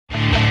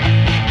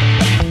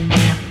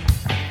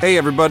Hey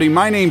everybody,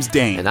 my name's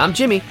Dane. And I'm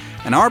Jimmy.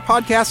 And our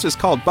podcast is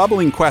called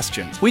Bubbling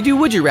Questions. We do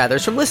Would You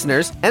Rathers from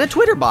listeners and a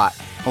Twitter bot.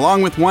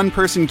 Along with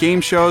one-person game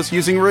shows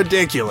using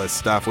ridiculous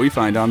stuff we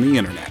find on the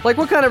internet. Like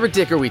what kind of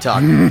ridic are we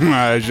talking?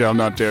 I shall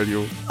not tell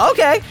you.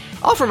 Okay,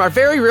 all from our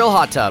very real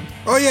hot tub.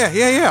 Oh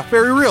yeah,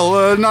 very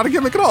real, not a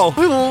gimmick at all.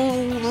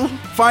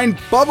 Find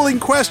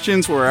Bubbling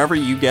Questions wherever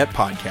you get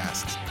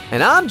podcasts.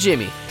 And I'm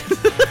Jimmy.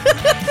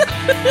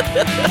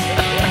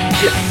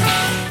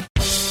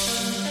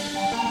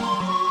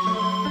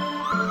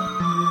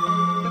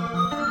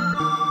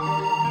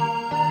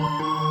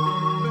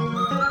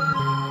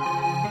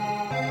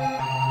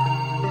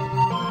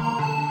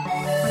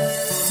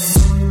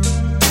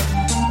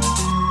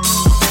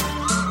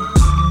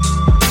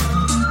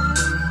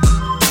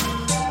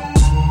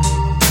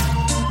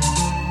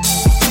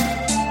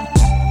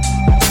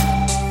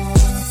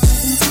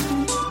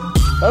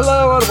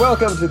 Hello and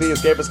welcome to the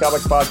Escapist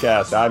Comics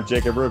Podcast. I'm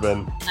Jacob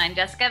Rubin. I'm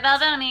Jessica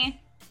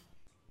Baldoni.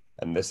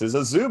 And this is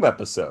a Zoom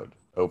episode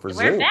over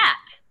Zoom. We're back.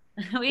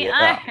 We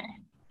are.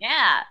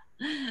 Yeah.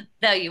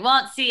 Though you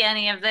won't see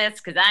any of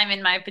this because I'm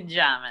in my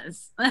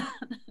pajamas.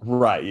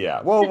 Right,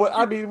 yeah. Well,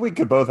 I mean, we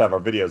could both have our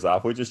videos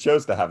off. We just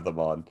chose to have them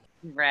on.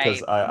 Right.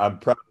 Because I'm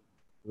proud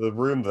of the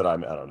room that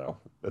I'm in. I don't know.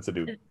 That's a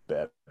new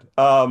bed. Is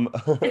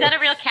that a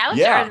real couch?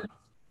 Yeah. Or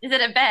is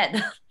it a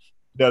bed?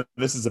 No,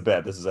 this is a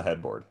bed. This is a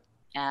headboard.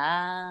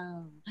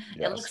 Oh.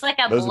 Yes. It looks like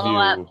a Those blow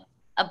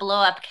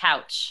up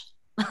couch.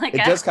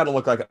 It does kind of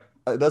look like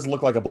it does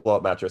look like a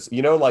blow-up mattress.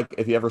 You know, like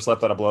if you ever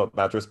slept on a blow-up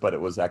mattress, but it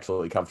was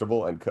actually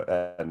comfortable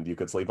and you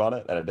could sleep on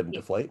it and it didn't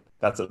deflate.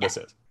 That's what this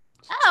is.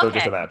 Oh, So okay.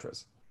 just a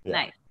mattress.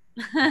 Yeah.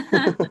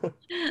 Nice.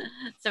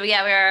 So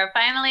yeah, we're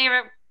finally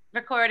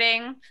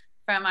recording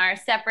from our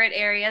separate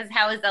areas.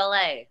 How is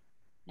LA?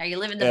 Are you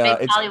living the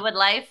big Hollywood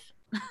life?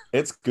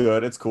 It's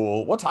good. It's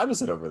cool. What time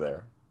is it over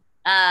there?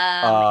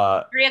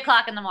 3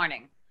 o'clock in the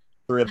morning.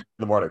 3 in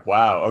the morning.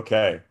 Wow.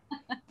 Okay.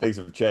 Things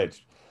have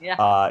changed.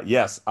 Yeah.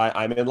 Yes,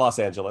 I'm in Los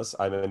Angeles.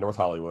 I'm in North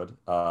Hollywood.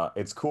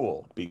 It's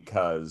cool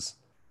because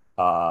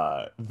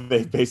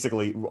they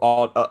basically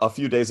a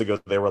few days ago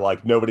they were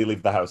like, nobody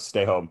leave the house,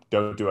 stay home,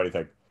 don't do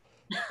anything.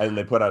 And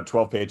they put out a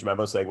 12-page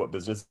memo saying what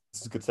businesses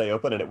could stay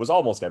open, and it was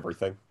almost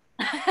everything.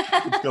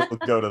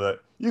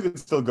 You could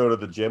still go to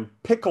the gym.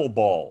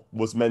 Pickleball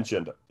was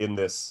mentioned in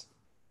this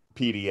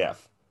PDF.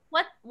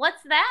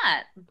 What's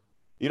that?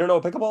 You don't know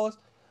what pickleball is?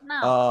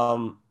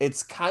 No.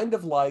 It's kind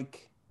of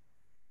like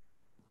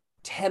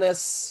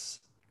tennis,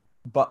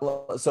 but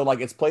so like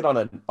it's played on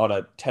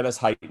a tennis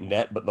height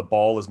net, but the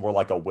ball is more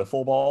like a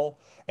wiffle ball,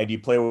 and you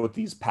play with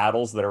these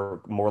paddles that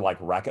are more like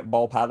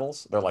racquetball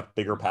paddles. They're like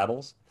bigger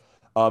paddles,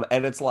 and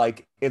it's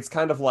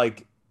kind of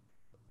like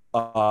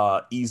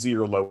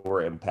easier,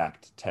 lower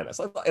impact tennis.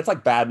 It's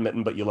like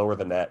badminton, but you lower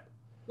the net.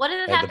 What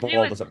does it and have the to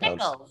ball do with doesn't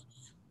bounce. pickles?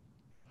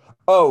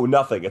 Oh,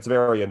 nothing. It's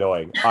very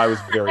annoying. I was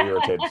very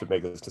irritated to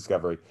make this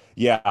discovery.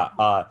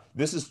 Yeah,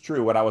 this is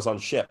true. When I was on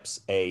ships,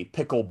 a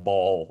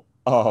pickleball,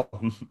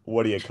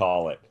 what do you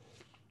call it?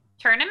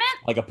 Tournament?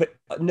 Like a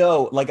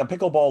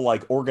pickleball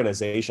like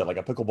organization, like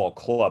a pickleball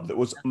club that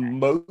was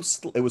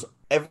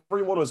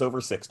everyone was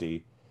over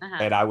 60,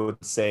 and I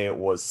would say it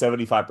was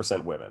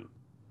 75% women.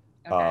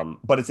 Okay.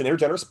 But it's an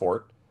intergender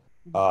sport.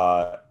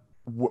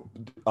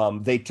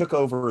 They took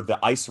over the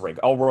ice rink.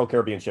 All Royal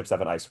Caribbean ships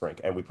have an ice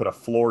rink, and we put a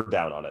floor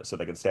down on it so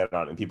they can stand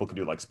on it, and people can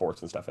do like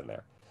sports and stuff in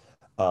there.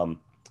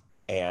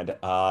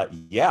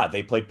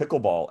 They played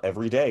pickleball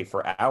every day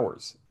for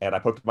hours, and I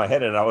poked my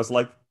head in and I was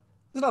like,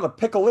 there's not a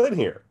pickle in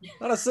here,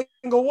 not a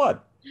single one.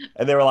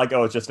 And they were like,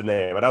 oh, it's just a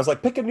name. And I was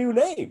like, pick a new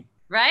name.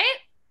 Right?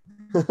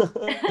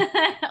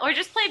 Or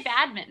just play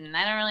badminton.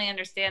 I don't really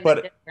understand the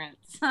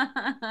difference.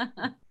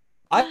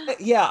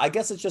 I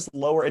guess it's just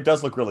lower. It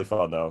does look really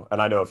fun though,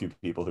 and I know a few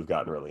people who've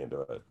gotten really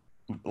into it,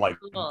 like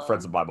Cool.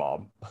 friends of my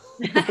mom.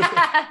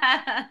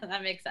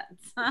 That makes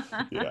sense.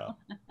 Yeah,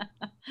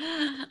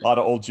 a lot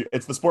of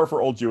it's the sport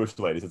for old Jewish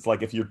ladies. It's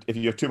like if you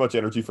have too much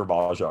energy for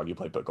mahjong, you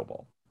play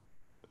pickleball.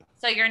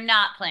 So you're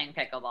not playing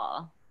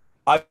pickleball?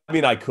 I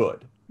mean, I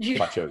could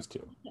if I chose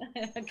to.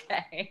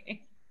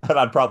 Okay. And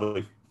I'd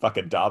probably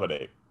fucking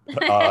dominate.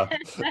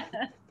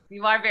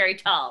 You are very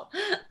tall.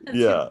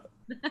 Yeah.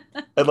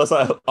 Unless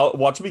I'll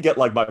watch me get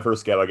like my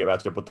first game, I get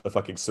matched up with the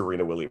fucking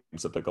Serena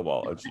Williams of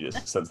pickleball, and she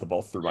just sends the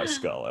ball through my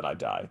skull, and I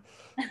die.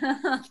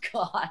 Oh,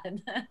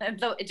 God.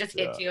 So it just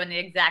hits you in the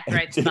exact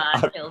right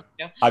spot. Kills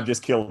you. I'm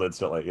just killed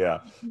instantly,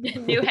 yeah.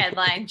 New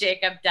headline,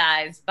 Jacob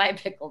dies by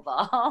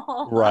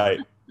pickleball. Right.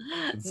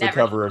 It's the Never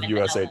cover of been to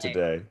USA LA.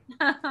 Today.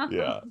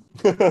 Yeah.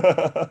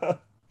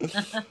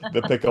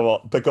 The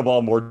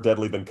pickleball more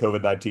deadly than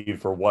COVID-19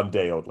 for one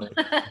day only.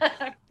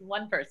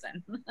 One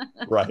person.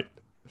 Right.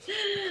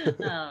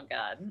 Oh,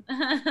 God.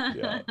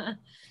 Yeah.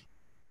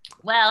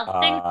 Well,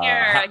 things here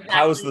are exactly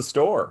how's the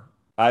store?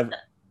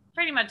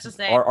 pretty much the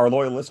same. Our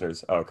loyal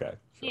listeners. Oh, okay.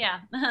 Sure. Yeah.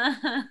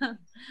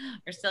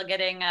 We're still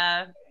getting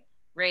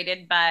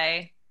rated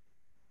by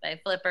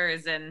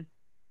flippers and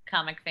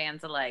comic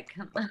fans alike.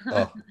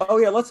 Oh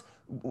yeah,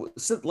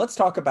 let's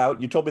talk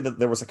about. You told me that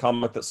there was a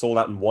comic that sold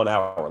out in 1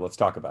 hour. Let's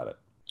talk about it.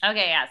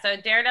 Okay, yeah. So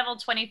Daredevil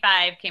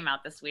 25 came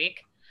out this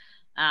week.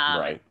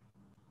 Right.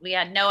 We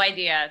had no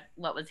idea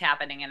what was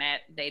happening in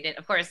it. They did,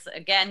 of course,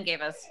 again, gave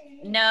us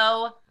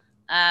no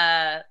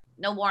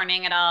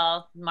warning at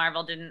all.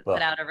 Marvel didn't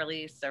put out a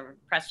release or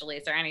press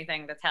release or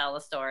anything to tell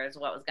the stores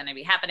what was going to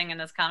be happening in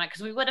this comic,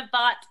 because we would have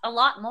bought a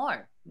lot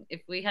more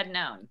if we had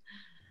known.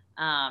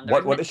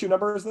 What issue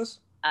number is this?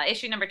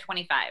 Issue number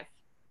 25.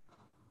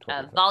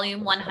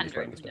 Volume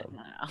 100.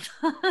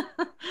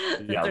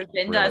 Yeah, there's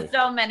been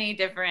so many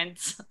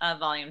different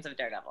volumes of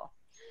Daredevil.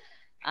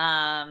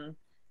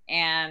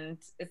 And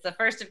it's the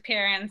first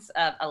appearance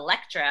of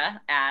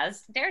Elektra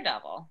as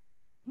Daredevil.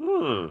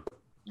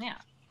 Yeah.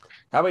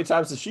 How many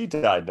times has she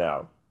died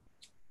now?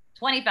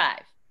 25.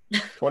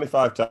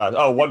 25 times.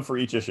 Oh, one for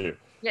each issue.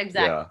 Yeah,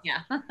 exactly.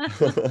 Yeah.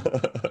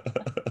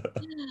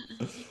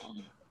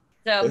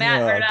 So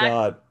Matt Murdock.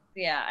 God.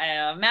 Yeah, I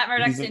know. Matt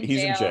Murdock's in jail.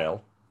 He's in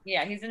jail.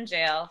 Yeah, he's in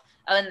jail.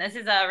 Oh, and this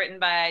is written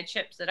by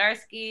Chip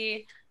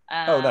Zdarsky.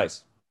 Oh,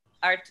 nice.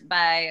 Art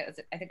by,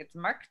 I think it's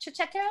Mark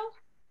Cicchetto,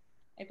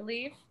 I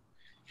believe.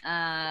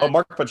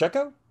 Mark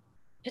Pacheco?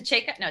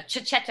 Pacheco? No,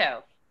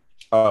 Cicchetto.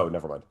 Oh,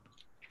 never mind.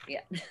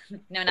 Yeah.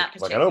 No, not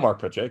Pacheco. Like, I know Mark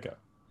Pacheco.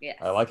 Yeah.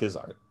 I like his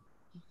art.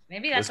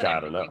 Maybe that's this what guy,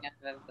 I'm I don't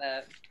know.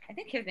 Of. I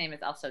think his name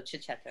is also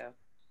Cicchetto.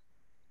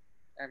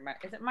 Or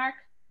is it Mark?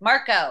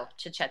 Marco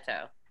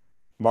Cicchetto.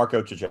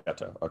 Marco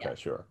Cicchetto. Okay, yeah.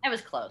 Sure. That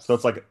was close. So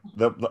it's like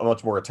the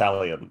much more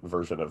Italian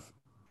version of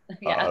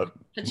Pacheco.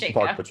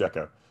 Mark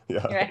Pacheco.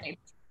 Yeah. Right.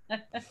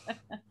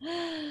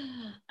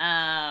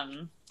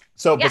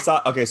 So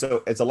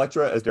it's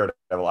Elektra as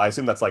Daredevil. I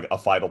assume that's like a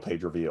final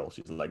page reveal.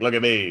 She's like, "Look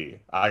at me,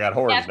 I got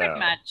horns now." Yeah, pretty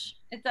much.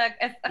 It's a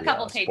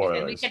couple pages.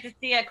 Spoilers. We get to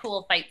see a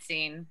cool fight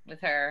scene with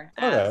her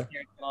as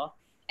Daredevil,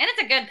 and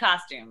it's a good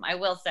costume, I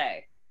will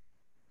say.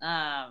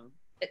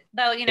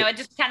 Though it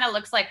just kind of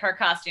looks like her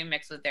costume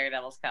mixed with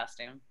Daredevil's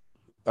costume.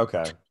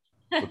 Okay,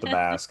 with the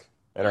mask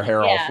and her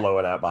hair all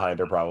flowing out behind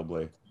her,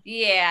 probably.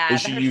 Yeah.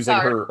 Is she using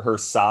her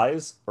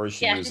size, or is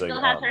she using? Yeah, she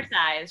still has her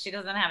size. She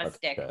doesn't have a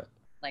stick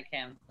like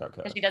him. Okay.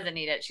 Because she doesn't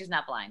need it. She's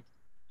not blind.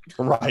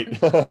 Right.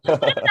 That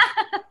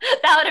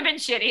would have been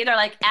shitty. They're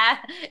like,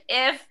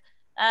 if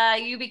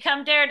you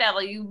become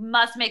Daredevil, you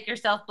must make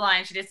yourself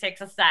blind. She just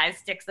takes a size,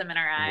 sticks them in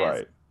her eyes.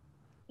 Right.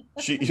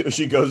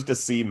 She goes to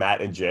see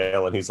Matt in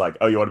jail, and he's like,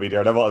 "Oh, you want to be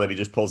Daredevil?" And then he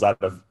just pulls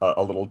out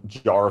a little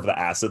jar of the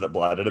acid that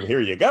blinded him.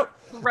 Here you go.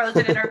 Throws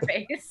it in her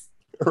face.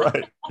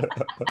 Right.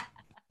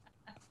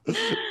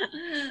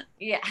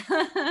 Yeah.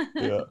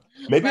 Yeah.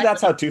 Maybe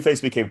that's how Two-Face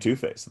became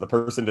Two-Face. The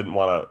person didn't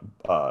want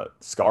to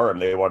scar him.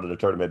 They wanted to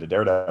turn him into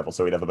Daredevil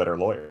so he'd have a better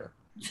lawyer.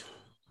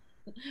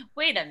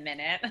 Wait a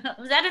minute.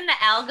 Was that in the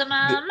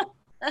Algamum?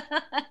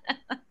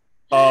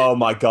 Oh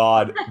my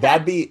God.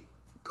 That'd be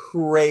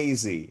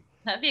crazy.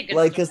 That'd be a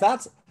good because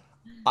that's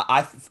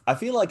I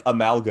feel like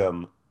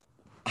Amalgam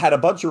had a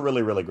bunch of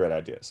really, really great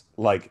ideas.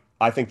 Like,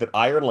 I think that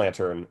Iron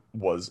Lantern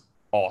was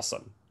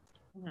awesome.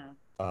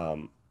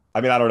 Mm-hmm. I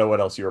mean, I don't know what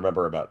else you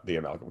remember about the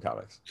Amalgam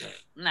comics.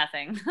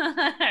 Nothing.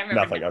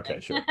 Nothing. Okay,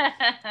 sure.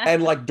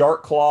 And like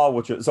Dark Claw,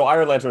 which is so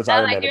Iron Lantern is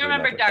Iron Man. I do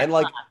remember Dark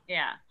Claw.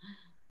 Yeah.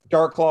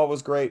 Dark Claw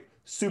was great.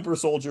 Super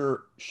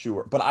Soldier,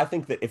 sure. But I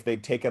think that if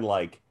they'd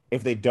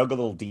dug a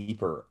little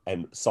deeper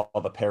and saw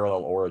the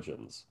parallel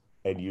origins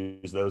and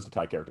used those to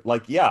tie characters,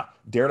 like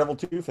Daredevil,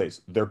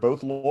 Two-Face, they're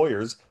both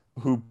lawyers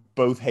who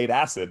both hate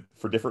acid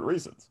for different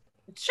reasons.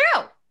 It's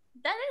true.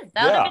 That would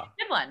have been a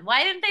good one.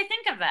 Why didn't they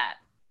think of that?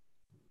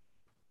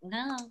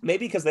 No.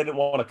 Maybe because they didn't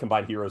want to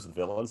combine heroes and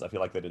villains. I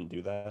feel like they didn't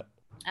do that.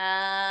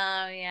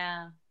 Oh,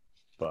 yeah.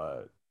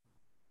 But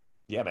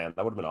yeah, man,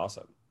 that would have been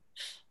awesome.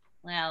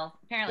 Well,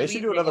 apparently they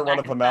should do another one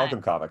of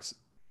Amalgam comics.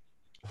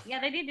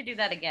 Yeah, they need to do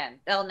that again.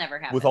 They'll never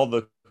happen. With all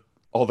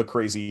the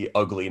crazy,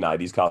 ugly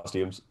 90s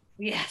costumes.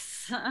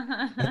 Yes.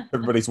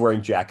 Everybody's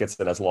wearing jackets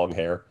and has long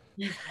hair.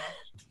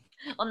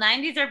 Well,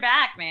 90s are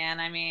back, man.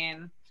 I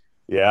mean,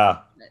 yeah.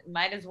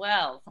 Might as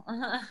well.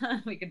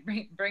 We could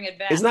bring it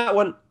back. Isn't that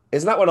when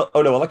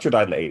oh no, Elektra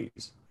died in the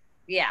 80s.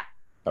 Yeah.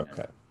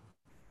 Okay.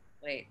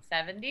 Wait,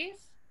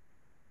 70s?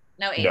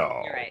 No, 80s.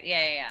 No. You're right.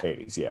 Yeah.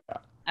 80s, yeah.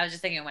 I was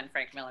just thinking when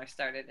Frank Miller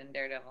started in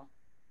Daredevil.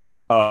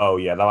 Oh,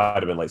 yeah, that might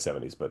have been late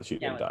 70s, but she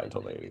didn't die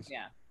until the 80s.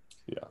 Yeah.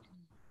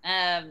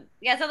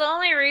 Yeah. So the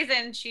only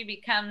reason she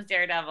becomes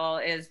Daredevil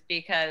is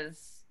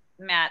because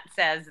Matt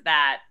says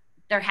that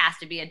there has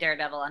to be a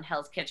Daredevil on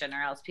Hell's Kitchen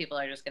or else people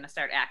are just going to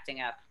start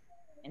acting up.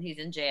 And he's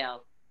in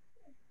jail.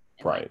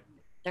 And right.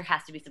 There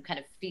has to be some kind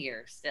of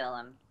fear still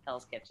in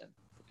Hell's Kitchen.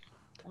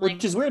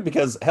 Which is weird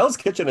because Hell's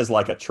Kitchen is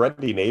like a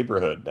trendy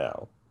neighborhood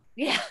now.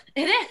 Yeah,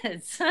 it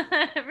is.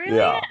 It really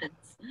is.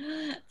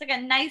 It's like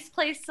a nice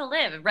place to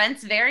live.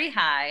 Rent's very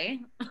high.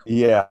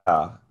 Yeah.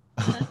 Like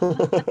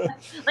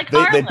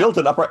they built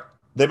an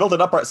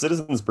upright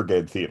citizens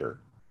brigade theater.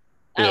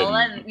 Oh, well,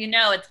 then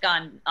it's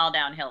gone all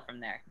downhill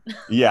from there.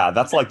 Yeah,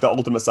 that's like the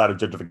ultimate side of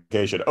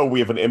gentrification. Oh, we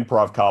have an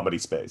improv comedy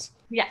space.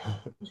 Yeah.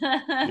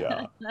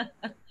 Yeah.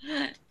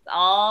 It's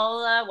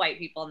all white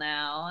people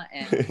now,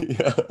 and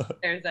yeah.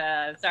 there's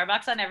a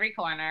Starbucks on every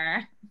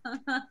corner.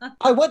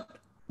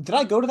 Did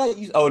I go to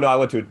that? Oh no, I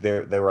went to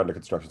they were under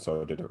construction,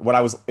 so I did it. When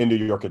I was in New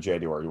York in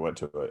January, we went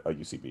to a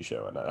UCB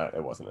show, and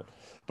it wasn't it.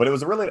 But it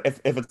was a really, if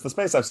it's the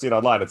space I've seen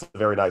online, it's a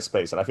very nice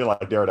space, and I feel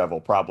like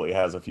Daredevil probably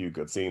has a few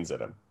good scenes in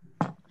him.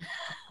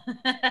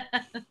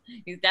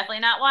 He's definitely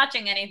not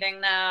watching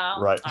anything though.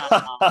 Right.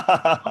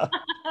 Aw.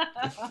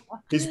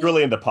 He's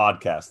really into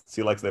podcasts.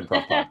 He likes the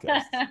improv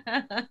podcasts.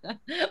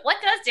 What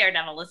does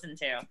Daredevil listen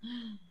to?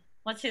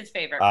 What's his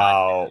favorite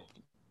podcast? Oh,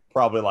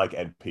 probably like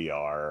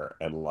NPR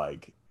and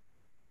like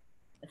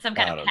Some I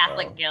kind of don't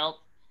Catholic know. guilt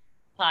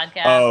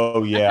podcast.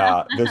 Oh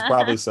yeah, there's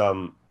probably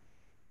some.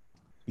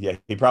 Yeah,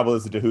 he probably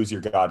listened to Who's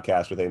Your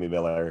Godcast with Amy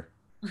Miller.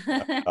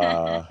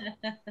 Uh,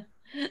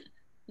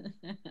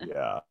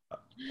 yeah.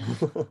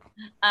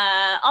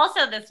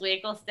 Also this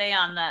week, we'll stay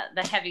on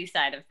the heavy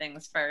side of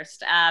things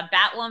first.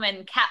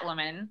 Batwoman,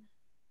 Catwoman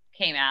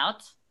came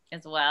out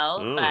as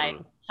well by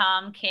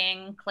Tom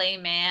King, Clay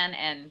Mann,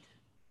 and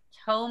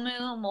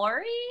Tomu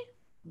Mori.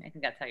 I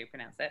think that's how you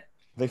pronounce it.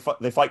 They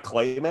fight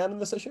Clayman in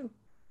this issue.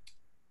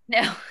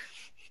 No.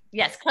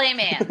 Yes,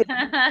 Clayman.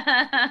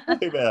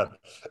 Clayman.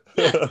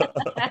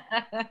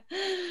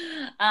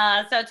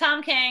 So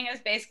Tom King is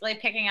basically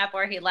picking up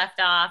where he left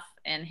off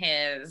in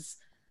his,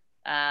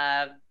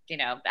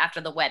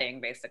 after the wedding,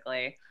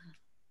 basically,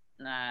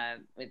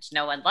 which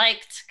no one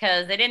liked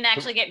because they didn't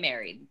actually get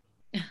married.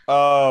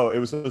 Oh, it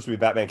was supposed to be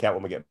Batman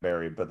Catwoman get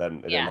married, but then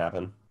it didn't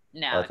happen.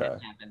 No, okay. It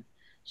didn't happen.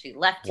 She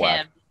left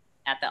Whack. him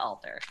at the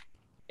altar,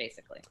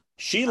 basically.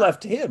 She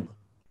left him.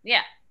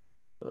 Yeah.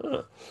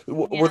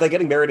 Were they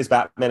getting married as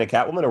Batman and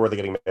Catwoman, or were they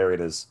getting married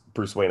as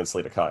Bruce Wayne and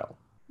Selina Kyle?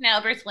 No,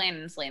 Bruce Wayne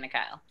and Selina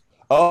Kyle.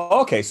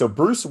 Oh, okay. So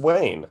Bruce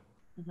Wayne,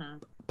 Mm-hmm.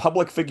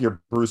 public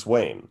figure Bruce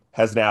Wayne,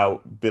 has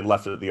now been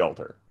left at the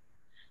altar.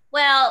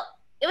 Well,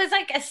 it was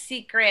like a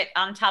secret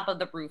on top of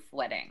the roof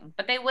wedding,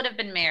 but they would have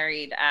been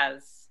married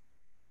as.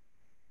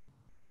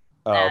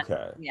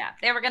 Okay. Yeah,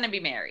 they were going to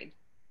be married.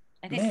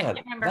 I think Man, I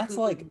can't remember that's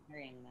who like was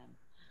marrying them.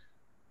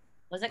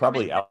 Was it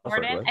probably Commissioner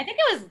Alfred, Gordon? right? I think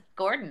it was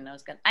Gordon.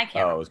 I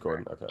can't. Oh, it was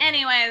Gordon. Okay.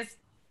 Anyways,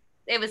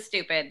 it was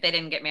stupid. They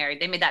didn't get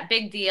married. They made that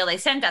big deal. They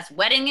sent us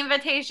wedding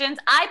invitations.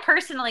 I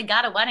personally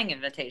got a wedding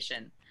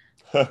invitation.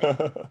 They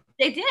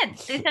did.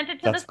 They sent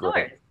it to the stores.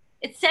 Great.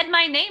 It said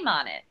my name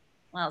on it.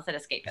 Well, it said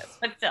escapist,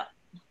 but still.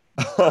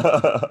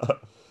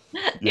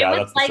 Yeah, it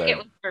was that's like the same. it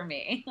was for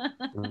me.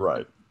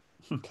 Right.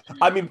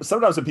 I mean,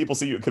 sometimes when people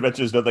see you at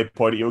conventions, don't they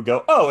point at you and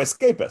go, "Oh,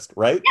 escapist,"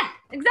 right? Yeah,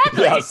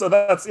 exactly. Yeah, so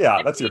that's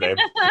your name.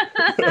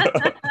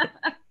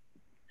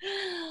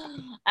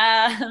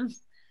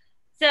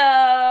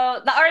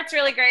 So the art's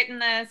really great in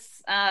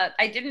this.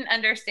 I didn't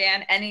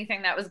understand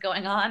anything that was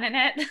going on in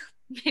it.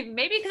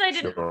 Maybe because I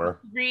didn't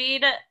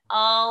read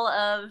all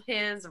of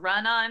his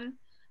run on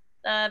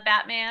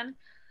Batman.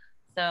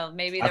 So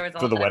maybe there was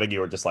after the wedding, you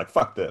were just like,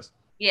 "Fuck this."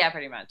 Yeah,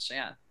 pretty much.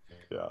 Yeah.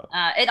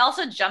 Yeah. It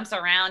also jumps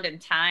around in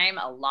time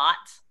a lot.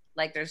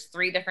 Like there's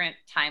 3 different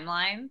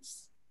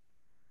timelines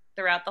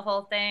throughout the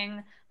whole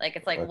thing. Like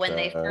it's like when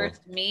they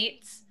first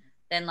meet,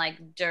 then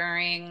like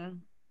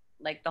during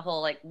like the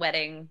whole like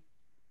wedding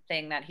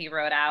thing that he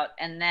wrote out,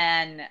 and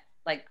then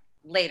like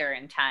later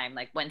in time,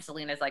 like when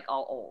Selina's like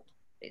all old,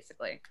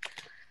 basically.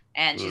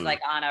 And she's like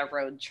on a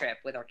road trip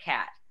with her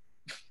cat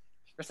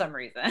for some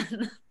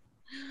reason.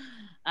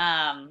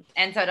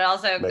 And so it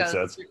also Makes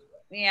sense.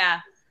 Yeah.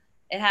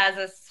 It has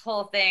this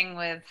whole thing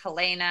with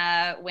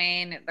Helena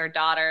Wayne, their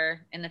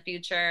daughter in the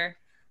future,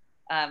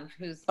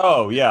 who's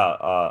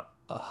a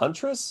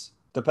Huntress,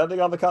 depending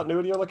on the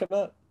continuity you're looking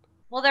at.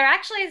 Well, they're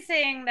actually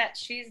saying that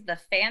she's the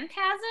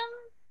Phantasm.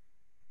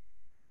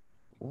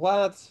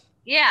 What?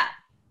 Yeah.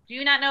 Do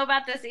you not know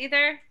about this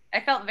either? I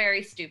felt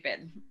very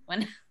stupid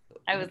when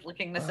I was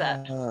looking this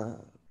up.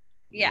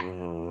 Yeah.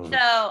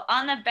 So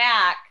on the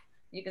back,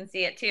 you can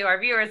see it too.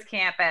 Our viewers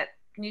can't, but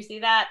can you see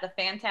that? The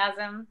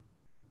Phantasm?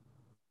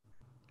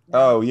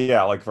 Oh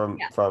yeah, like from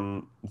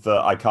the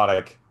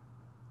iconic,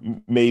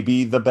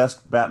 maybe the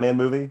best Batman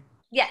movie.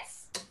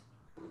 Yes.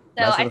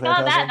 So I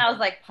saw that and I was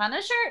like,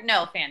 Punisher?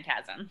 No,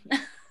 Phantasm.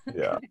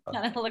 Yeah.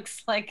 Kind of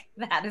looks like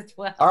that as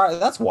well. All right,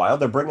 that's wild.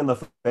 They're bringing the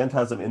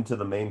Phantasm into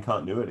the main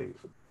continuity.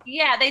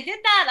 Yeah, they did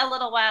that a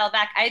little while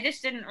back. I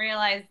just didn't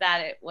realize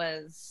that it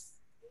was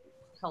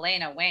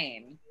Helena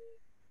Wayne.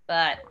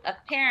 But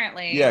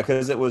apparently, yeah,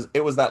 because it was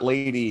that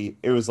lady.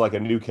 It was like a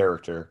new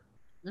character.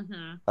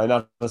 Mm-hmm.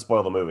 Not to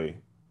spoil the movie,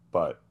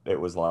 but it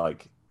was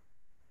like,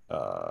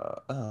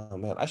 oh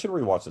man, I should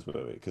rewatch this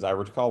movie because I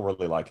recall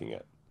really liking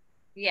it.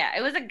 Yeah,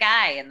 it was a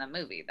guy in the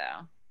movie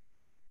though.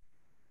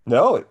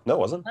 No, it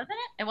wasn't. Wasn't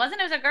it? It wasn't.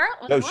 It was a girl.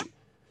 No,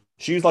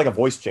 she was like a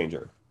voice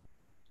changer.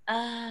 God,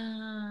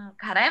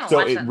 I haven't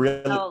watched it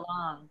in so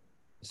long.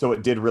 So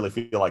it did really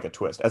feel like a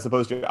twist, as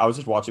opposed to I was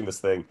just watching this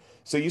thing.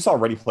 So you saw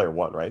Ready Player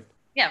One, right?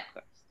 Yeah, of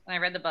course. When I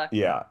read the book.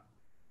 Yeah.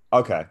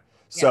 Okay.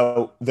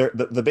 So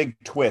the big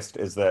twist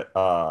is that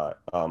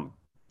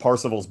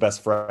Parzival's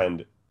best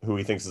friend, who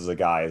he thinks is a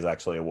guy, is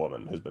actually a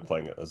woman who's been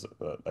playing as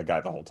a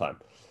guy the whole time.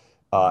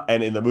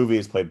 And in the movie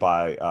is played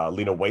by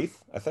Lena Waithe,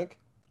 I think.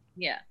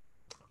 Yeah.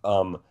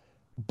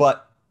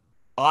 But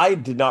I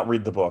did not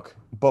read the book,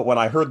 but when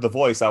I heard the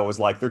voice, I was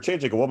like, they're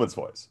changing a woman's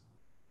voice.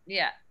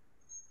 Yeah.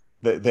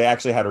 They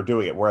actually had her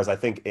doing it, whereas I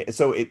think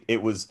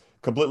it was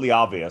completely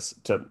obvious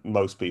to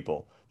most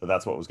people that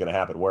that's what was going to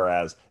happen.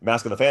 Whereas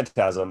Mask of the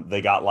Phantasm,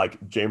 they got like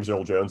James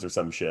Earl Jones or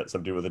some shit,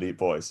 some dude with a deep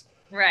voice,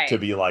 to Right.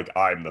 be like,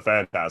 I'm the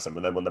Phantasm,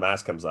 and then when the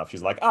mask comes off,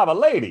 she's like, I'm a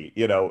lady.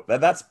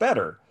 That's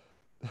better.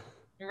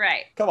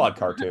 Right. Come on,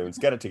 cartoons,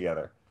 get it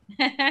together.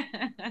 So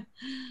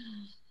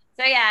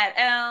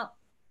yeah,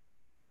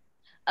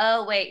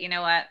 oh wait, you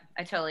know what?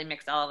 I totally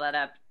mixed all of that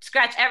up.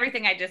 Scratch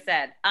everything I just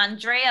said.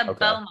 Andrea Okay.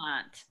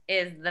 Beaumont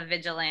is the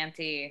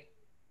vigilante,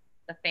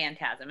 the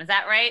Phantasm. Is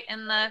that right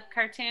in the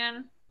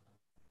cartoon?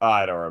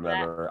 I don't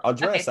remember.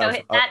 Andrea Okay, so sounds.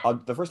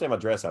 that The first name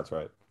Andrea sounds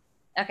right.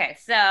 okay,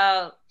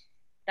 so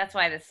that's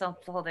why this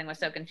whole thing was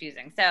so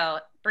confusing. So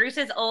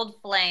Bruce's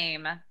old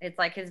flame, it's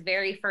like his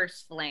very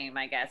first flame,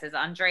 I guess, is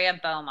Andrea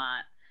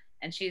Beaumont.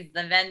 And she's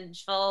the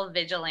vengeful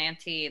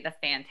vigilante, the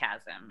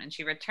Phantasm. And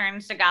she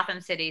returns to Gotham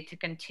City to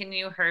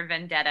continue her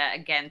vendetta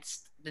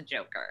against the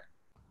Joker.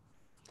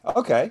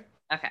 Okay.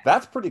 Okay.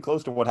 That's pretty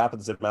close to what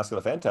happens in Mask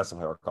of the Phantasm,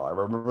 if I recall. I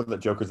remember that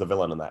Joker's the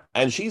villain in that.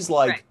 And she's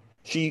like, Right.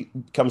 she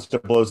comes to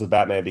blows with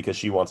Batman because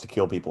she wants to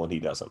kill people and he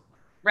doesn't.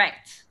 Right.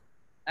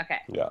 Okay.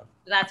 Yeah.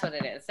 That's what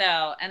it is.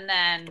 So, and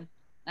then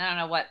I don't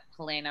know what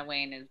Helena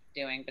Wayne is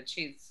doing, but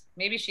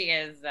maybe she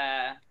is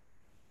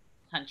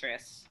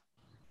Huntress.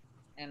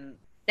 And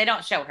they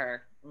don't show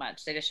her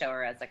much. They just show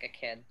her as like a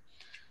kid.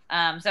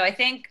 So I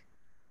think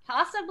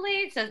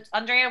possibly, so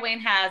Andrea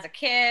Wayne has a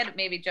kid.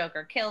 Maybe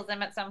Joker kills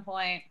him at some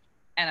point.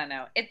 I don't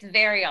know. It's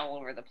very all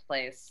over the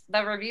place.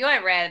 The review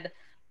I read,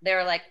 they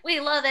were like, we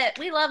love it.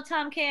 We love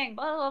Tom King,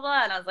 blah, blah,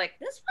 blah. And I was like,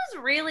 this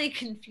was really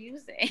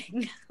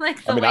confusing.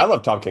 Like, I mean, I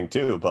love Tom King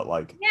too, but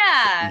like,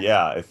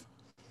 yeah. if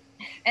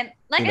And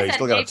like I you said,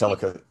 still gotta tell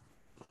it.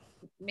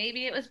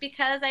 maybe it was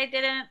because I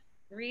didn't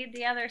read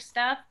the other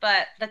stuff,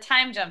 but the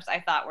time jumps I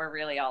thought were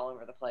really all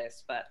over the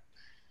place. But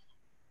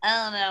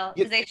I don't know,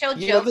 because they showed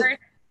Joker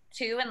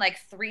too in like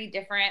 3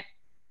 different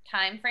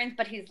time frames,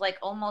 but he's like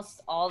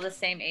almost all the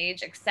same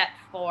age except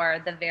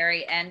for the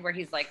very end where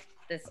he's like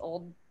this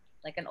old,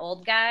 like an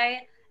old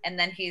guy, and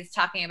then he's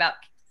talking about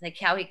like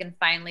how he can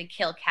finally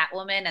kill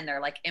Catwoman, and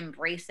they're like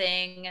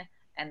embracing,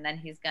 and then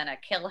he's gonna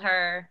kill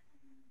her.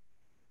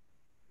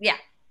 Yeah,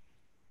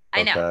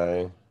 I know.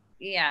 Okay.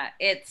 Yeah,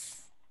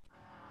 it's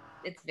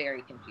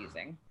very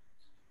confusing.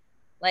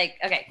 Like,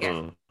 okay,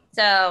 here.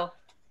 So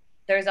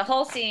there's a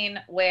whole scene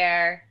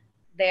where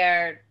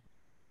they're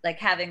like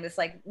having this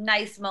like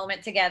nice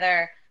moment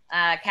together.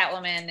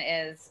 Catwoman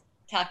is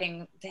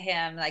talking to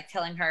him, like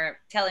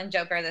telling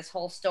Joker this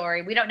whole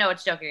story. We don't know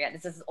it's Joker yet.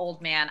 This is this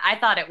old man. I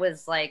thought it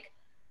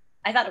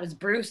was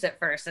Bruce at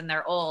first, and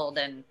they're old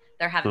and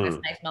they're having this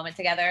nice moment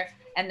together.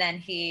 And then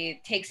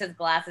he takes his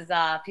glasses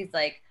off. He's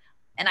like,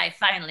 and I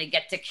finally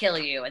get to kill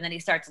you. And then he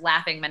starts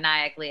laughing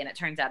maniacally, and it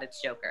turns out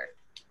it's Joker.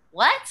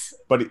 What?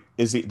 But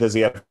does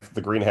he have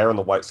the green hair and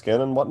the white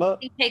skin and whatnot?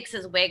 He takes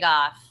his wig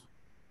off.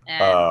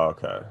 Oh,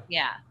 okay.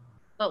 Yeah.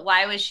 But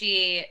why was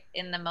she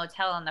in the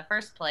motel in the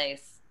first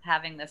place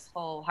having this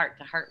whole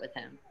heart-to-heart with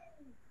him?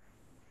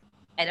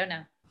 I don't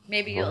know.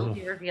 Maybe it'll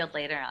be revealed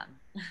later on.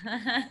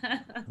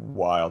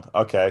 Wild.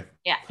 Okay.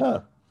 Yeah.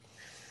 Huh.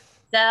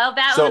 So,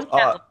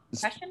 Batwoman,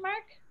 question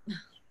mark?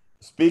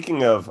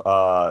 Speaking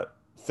of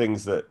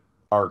things that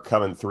are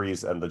coming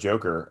threes and the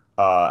Joker,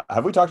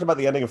 have we talked about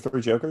the ending of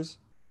Three Jokers?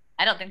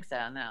 I don't think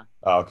so, no.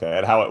 Oh, okay.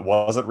 And how it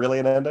wasn't really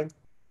an ending?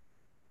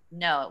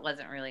 No, it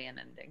wasn't really an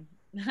ending.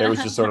 It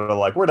was just sort of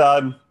like, we're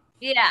done.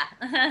 Yeah.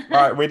 All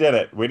right, we did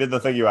it. We did the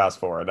thing you asked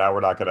for, and now we're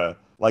not gonna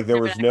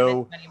there was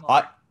no.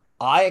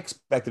 I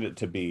expected it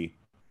to be,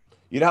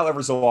 you know how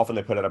every so often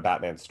they put in a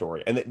Batman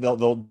story, and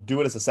they'll do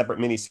it as a separate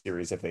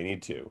miniseries if they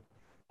need to.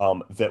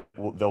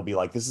 They'll be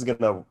like, this is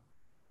gonna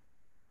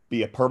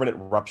be a permanent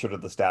rupture to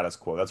the status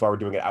quo. That's why we're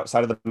doing it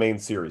outside of the main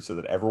series so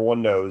that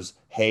everyone knows,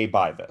 hey,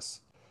 buy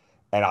this.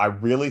 And I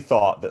really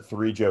thought that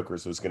Three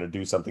Jokers was going to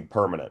do something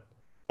permanent.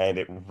 And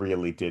it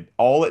really did.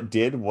 All it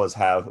did was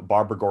have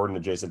Barbara Gordon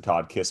and Jason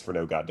Todd kiss for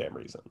no goddamn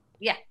reason.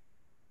 Yeah.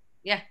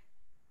 Yeah.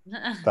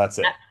 That's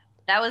it.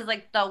 That was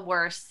like the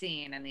worst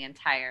scene in the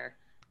entire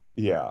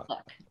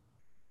book.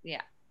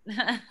 Yeah.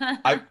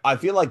 I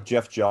feel like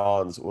Jeff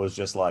Johns was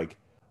just like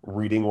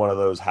reading one of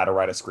those how to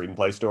write a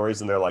screenplay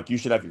stories, and they're like, you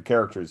should have your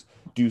characters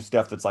do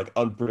stuff that's like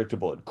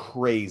unpredictable and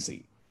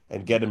crazy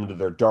and get them to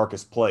their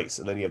darkest place,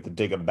 and then you have to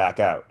dig them back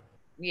out.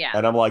 Yeah.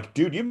 And I'm like,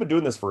 dude, you've been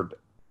doing this for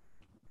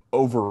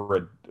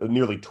over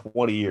nearly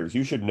 20 years.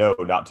 You should know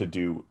not to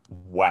do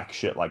whack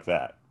shit like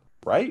that,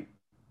 right?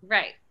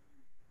 Right.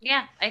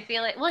 Yeah, I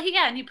feel like, well,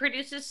 and he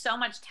produces so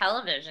much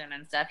television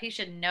and stuff. He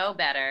should know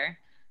better.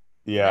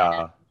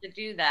 Yeah. To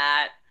do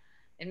that.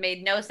 It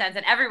made no sense.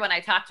 And everyone I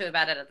talked to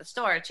about it at the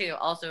store, too,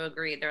 also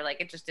agreed. They're like,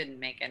 it just didn't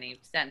make any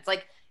sense.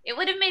 Like, it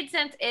would have made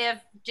sense if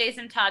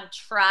Jason Todd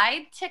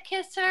tried to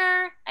kiss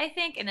her, I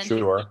think, and then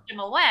she pushed him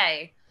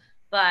away.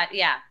 But,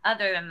 yeah,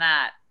 other than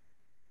that,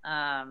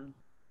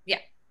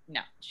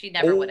 no, she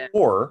never would have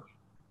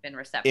been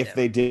receptive. If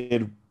they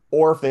did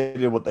what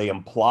they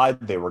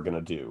implied they were going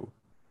to do,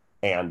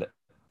 and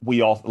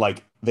we all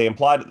like they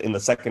implied in the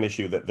second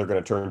issue that they're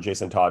going to turn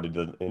Jason Todd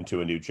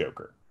into a new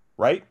Joker,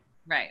 right?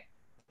 Right.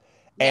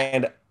 Yeah.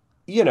 And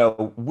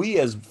we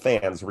as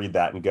fans read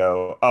that and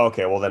go, oh,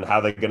 okay, well then how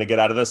are they going to get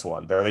out of this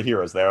one? They're the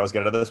heroes. They always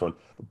get out of this one.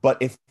 But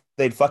if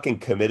they'd fucking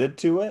committed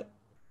to it,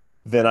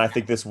 then I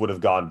think this would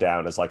have gone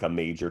down as like a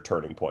major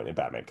turning point in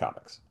Batman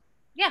comics.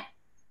 Yeah.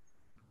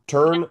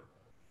 Turn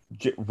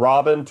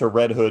Robin to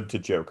Red Hood to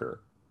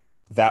Joker.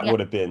 That Yeah. would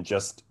have been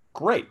just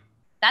great.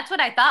 That's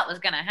what I thought was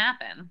going to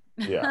happen.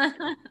 Yeah.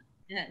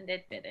 And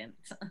it didn't.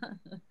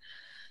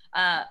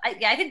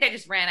 I think they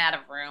just ran out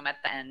of room at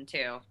the end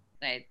too.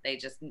 They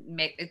just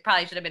it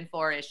probably should have been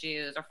 4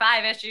 issues or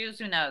 5 issues,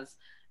 who knows?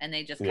 And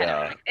they just kind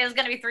of like, it was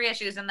going to be 3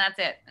 issues and that's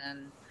it.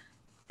 And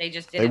they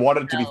just didn't. They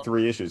wanted it to be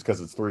 3 issues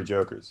because it's 3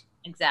 Jokers.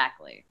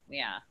 Exactly.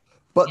 Yeah.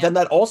 But then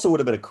that also would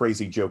have been a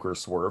crazy Joker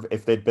swerve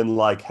if they'd been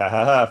like, ha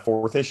ha ha,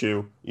 4th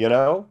issue,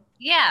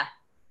 Yeah.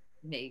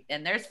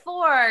 And there's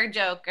 4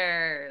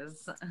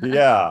 Jokers.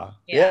 Yeah.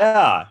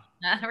 Yeah.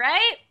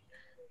 Right?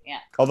 Yeah.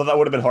 Although that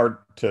would have been hard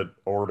to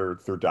order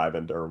through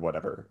Diamond or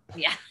whatever.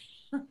 Yeah.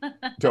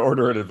 To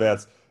order in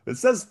advance. It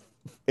says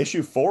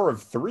issue 4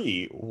 of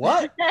 3.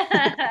 What?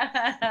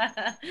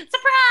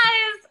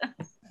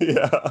 Surprise!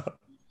 Yeah.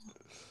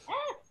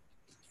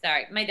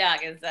 Sorry, my dog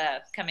is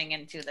coming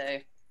into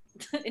the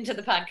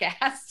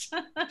podcast.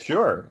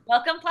 Sure.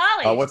 Welcome,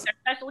 Polly. What's our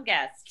special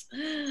guest?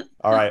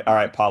 All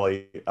right,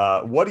 Polly.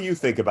 What do you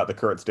think about the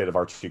current state of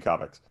Archie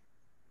comics?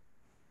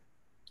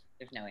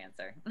 There's no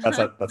answer.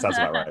 That sounds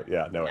about right.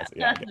 Yeah, no answer.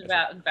 Yeah,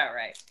 that's about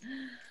right.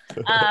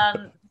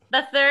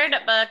 The third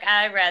book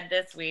I read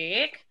this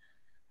week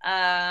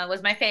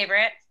was my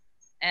favorite,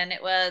 and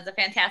it was a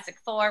Fantastic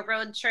Four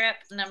road trip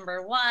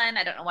number 1.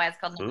 I don't know why it's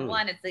called number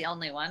 1. It's the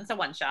only one. It's a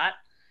one shot.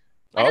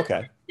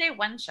 Okay. Say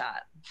one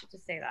shot. I should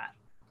just say that.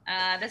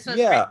 This was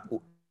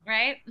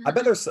right. I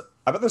bet there's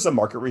some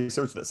market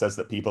research that says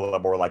that people are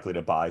more likely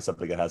to buy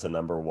something that has a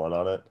number 1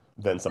 on it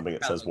than something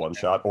that says one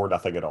shot or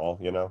nothing at all.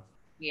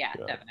 Yeah.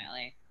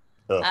 Definitely.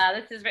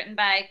 This is written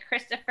by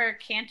Christopher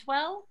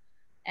Cantwell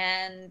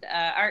and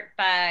art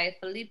by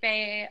Felipe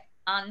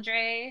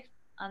Andrade.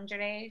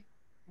 Andrade.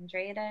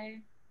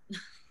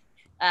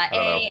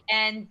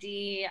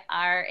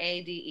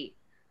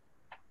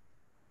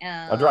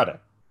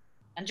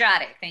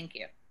 Andrade, thank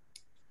you.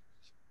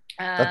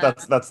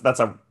 That's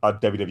a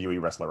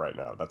WWE wrestler right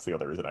now. That's the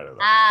other reason I know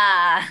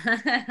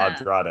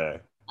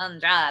that.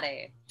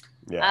 Andrade.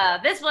 Yeah.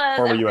 This was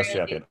former U.S.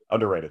 champion.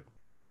 Underrated.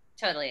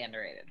 Totally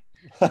underrated.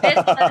 This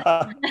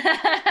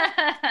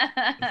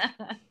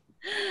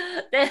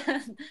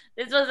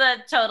was a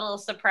total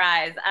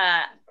surprise.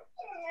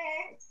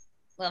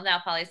 Well, now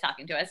Polly's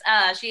talking to us.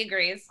 She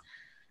agrees.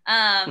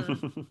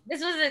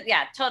 This was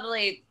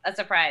totally a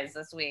surprise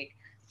this week.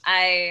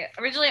 I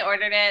originally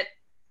ordered it,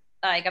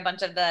 like a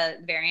bunch of the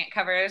variant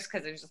covers,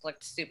 because it just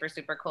looked super,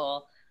 super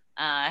cool.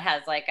 It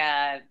has like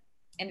a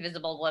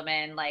Invisible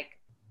Woman, like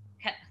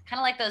kind of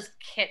like those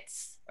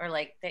kits or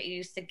like that you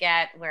used to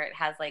get where it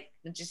has like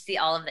just see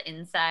all of the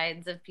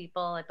insides of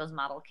people, like those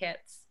model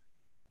kits.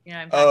 You know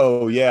what I'm talking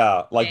about?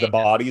 Yeah, like the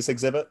bodies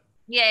exhibit.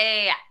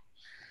 Yeah.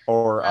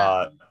 Or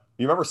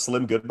you remember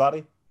Slim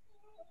Goodbody?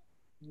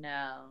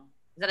 No.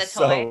 Is that a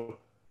toy?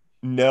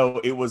 No,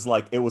 it was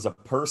a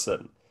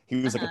person. He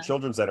was like a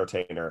children's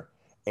entertainer,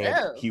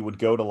 and he would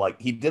go to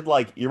he did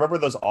you remember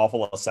those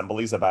awful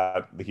assemblies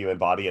about the human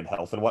body and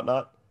health and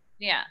whatnot?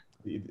 Yeah.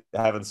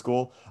 Have in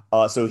school.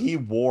 So he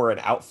wore an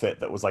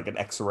outfit that was like an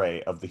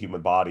X-ray of the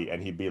human body,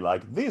 and he'd be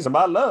like, "These are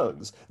my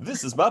lungs.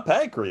 This is my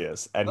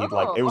pancreas," and he'd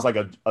it was like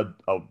a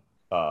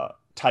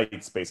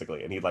tights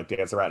basically, and he'd like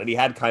dance around, and he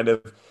had kind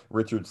of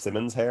Richard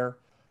Simmons hair.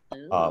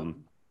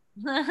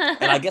 And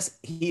I guess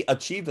he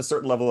achieved a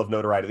certain level of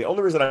notoriety. The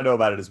only reason I know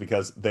about it is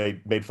because they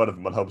made fun of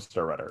him on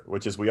Homestar Runner,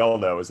 which, as we all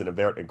know, is an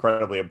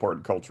incredibly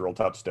important cultural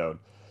touchstone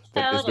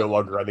that is no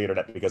longer on the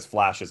internet because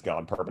Flash is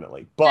gone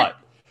permanently. But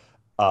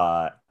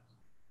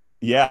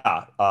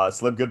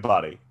Slim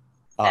Goodbody.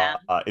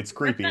 It's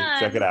creepy.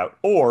 Check it out.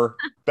 Or,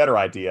 better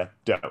idea,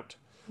 don't.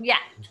 Yeah.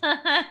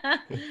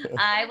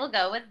 I will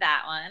go with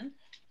that one.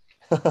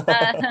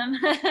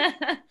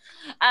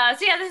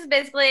 This is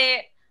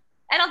basically,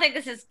 I don't think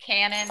this is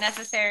canon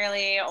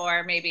necessarily,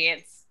 or maybe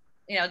it's,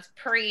 it's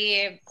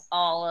pre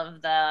all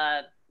of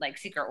the like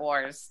Secret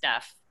Wars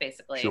stuff,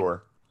 basically.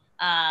 Sure.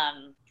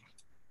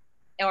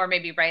 Or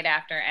maybe right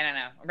after, I don't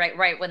know,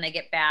 right when they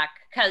get back,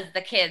 because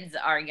the kids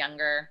are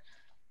younger.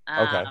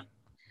 Okay.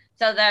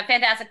 So the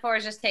Fantastic Four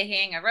is just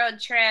taking a road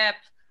trip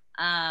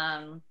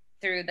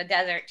through the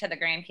desert to the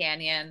Grand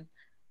Canyon,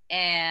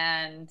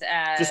 and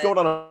just going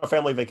on a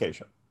family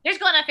vacation. They're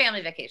just going on a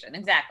family vacation,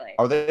 exactly.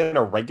 Are they in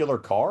a regular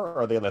car,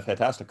 or are they in the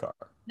Fantastic car?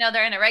 No,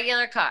 they're in a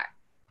regular car.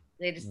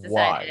 They just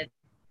decided.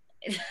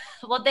 Why?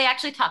 Well, they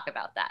actually talk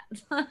about that.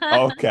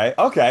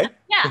 Okay.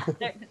 Yeah,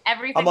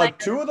 everything. I'm like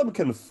 2 of them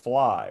can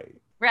fly.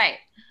 Right.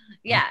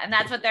 Yeah, and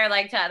that's what they're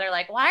like. They're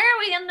like, why are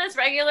we in this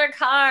regular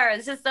car?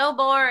 This is so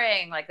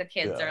boring. Like the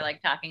kids are Yeah,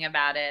 like talking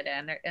about it,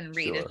 and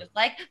Reed is sure. just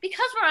like,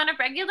 because we're on a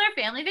regular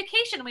family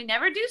vacation, we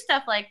never do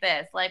stuff like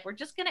this. Like we're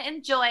just gonna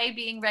enjoy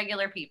being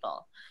regular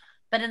people.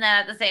 But then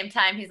at the same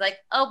time, he's like,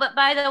 oh, but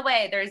by the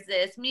way, there's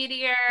this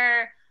meteor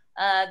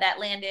that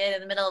landed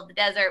in the middle of the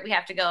desert. We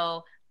have to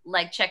go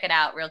like check it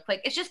out real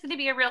quick. It's just going to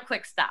be a real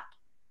quick stop.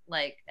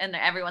 Like, and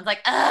everyone's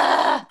like,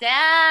 ugh,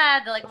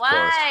 Dad. They're like, Of course.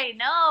 why?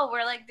 No,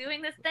 we're like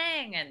doing this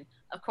thing. And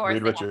of course,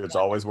 Reed they have to Richards go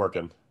always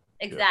investigate. working.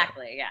 Yeah.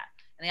 Exactly. Yeah.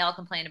 And they all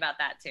complain about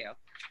that too.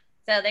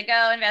 So they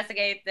go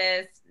investigate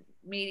this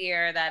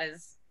meteor that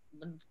is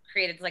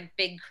created like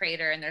big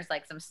crater, and there's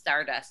like some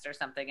stardust or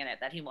something in it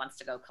that he wants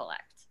to go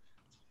collect,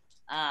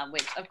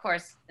 which of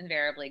course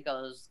invariably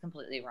goes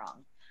completely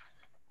wrong.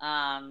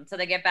 So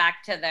they get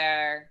back to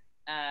their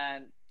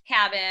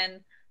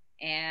cabin,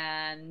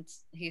 and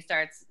he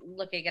starts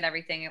looking at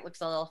everything. It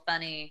looks a little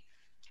funny.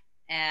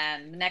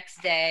 And the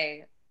next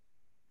day,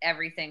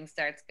 everything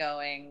starts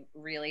going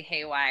really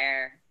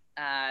haywire.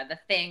 The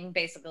thing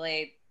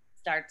basically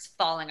starts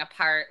falling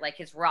apart. Like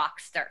his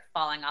rocks start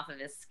falling off of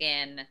his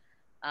skin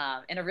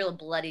in a real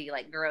bloody,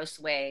 like gross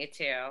way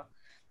too.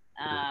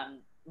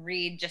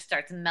 Reed just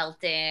starts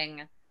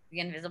melting. The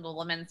Invisible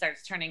Woman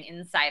starts turning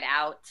inside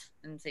out,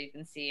 and so you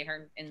can see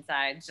her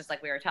insides, just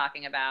like we were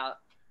talking about.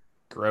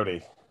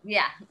 Grody.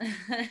 Yeah.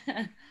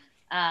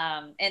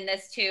 In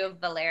this too,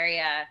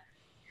 Valeria,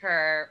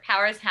 her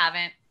powers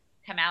haven't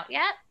come out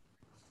yet,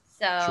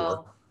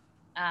 so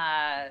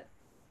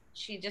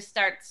she just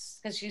starts,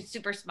 because she's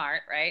super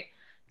smart, right?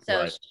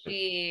 So Right.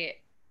 she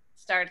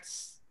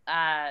starts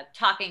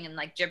talking in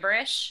like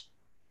gibberish,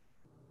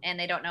 and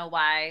they don't know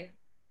why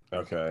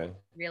Okay.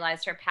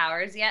 realized her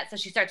powers yet. So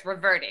she starts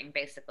reverting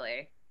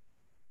basically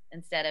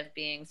instead of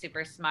being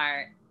super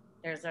smart.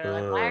 They're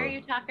like, why are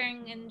you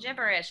talking in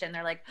gibberish? And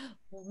they're like,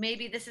 well,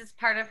 maybe this is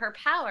part of her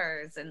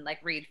powers. And like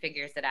Reed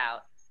figures it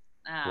out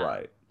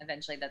Right.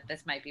 eventually that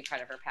this might be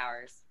part of her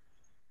powers.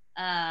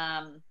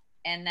 And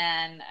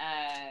then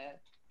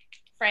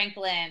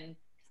Franklin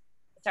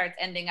starts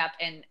ending up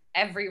in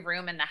every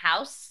room in the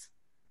house.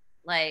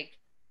 Like,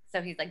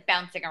 so he's like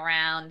bouncing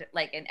around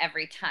like in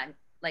every time,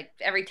 like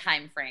every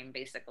time frame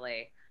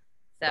basically.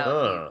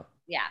 So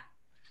yeah.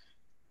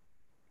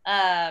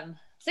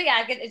 So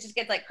yeah, it just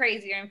gets like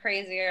crazier and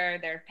crazier.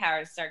 Their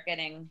powers start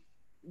getting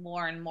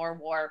more and more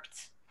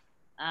warped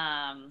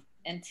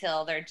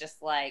until they're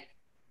just like,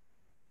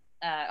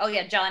 oh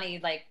yeah, Johnny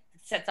like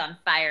sets on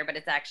fire, but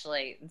it's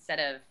actually, instead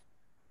of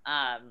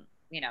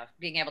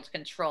being able to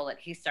control it,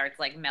 he starts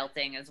like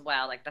melting as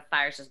well. Like the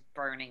fire's just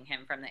burning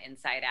him from the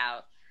inside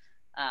out.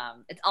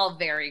 It's all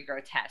very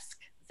grotesque.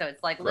 So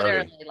it's like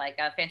literally like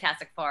a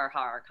Fantastic Four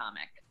horror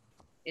comic.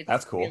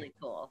 That's cool. Really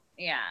cool.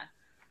 Yeah.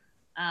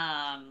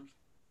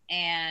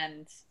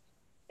 And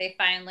they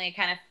finally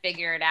kind of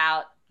figured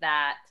out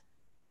that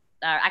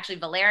actually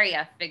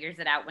Valeria figures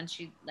it out when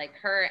she, like,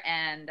 her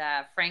and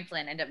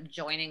Franklin end up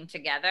joining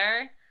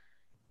together,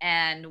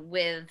 and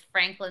with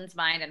Franklin's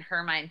mind and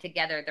her mind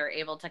together, they're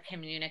able to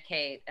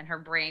communicate, and her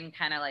brain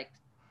kind of like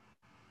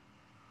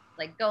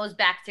goes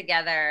back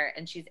together,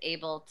 and she's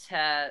able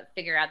to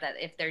figure out that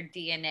if their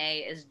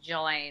DNA is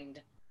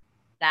joined,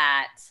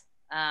 that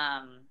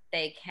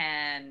they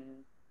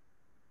can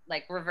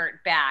like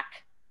revert back,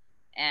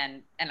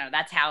 and I don't know,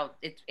 that's how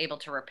it's able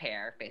to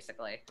repair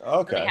basically.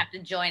 Okay. So they have to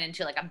join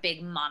into like a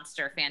big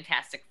monster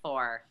Fantastic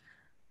Four,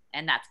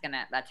 and that's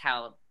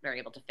how they're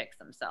able to fix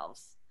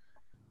themselves.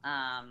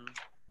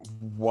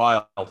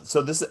 Wild.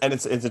 So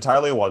it's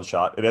entirely a one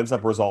shot. It ends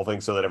up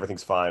resolving so that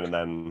everything's fine, and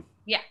then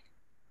Yeah.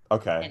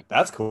 Okay,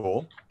 that's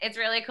cool. It's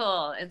really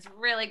cool. It's a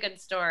really good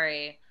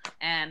story,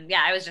 and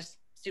yeah, I was just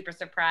super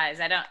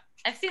surprised.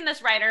 I've seen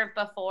this writer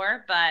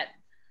before, but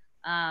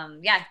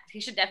yeah, he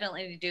should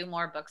definitely do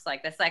more books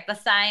like this, like the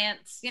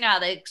science. You know how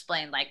they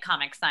explain like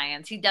comic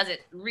science. He does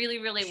it really,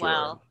 really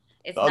well.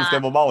 It's the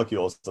unstable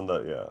molecules and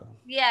yeah.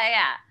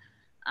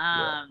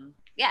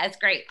 Yeah, it's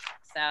great.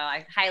 So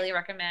I highly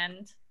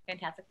recommend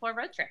Fantastic Four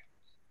Road Trip.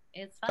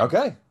 It's fun.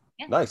 Okay,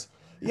 yeah. Nice.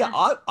 Yeah,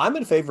 I'm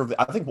in favor of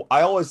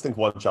I always think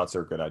one shots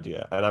are a good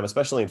idea, and I'm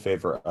especially in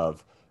favor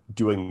of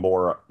doing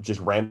more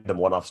just random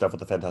one-off stuff with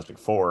the Fantastic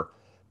Four,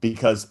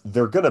 because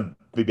they're gonna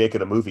be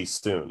making a movie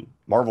soon.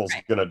 Marvel's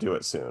gonna do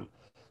it soon.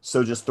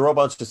 So just throw a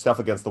bunch of stuff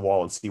against the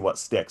wall and see what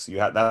sticks.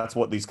 That's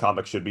what these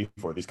comics should be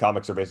for. These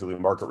comics are basically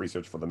market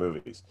research for the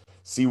movies.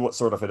 See what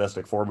sort of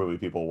Fantastic Four movie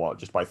people want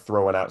just by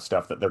throwing out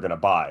stuff that they're gonna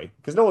buy,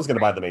 because no one's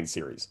gonna buy the main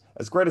series.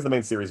 As great as the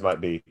main series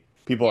might be,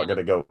 people aren't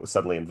gonna go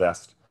suddenly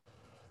invest.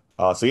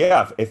 So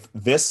yeah, if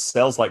this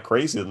sells like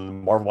crazy,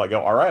 then Marvel might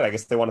go, all right, I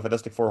guess they want a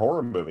Fantastic Four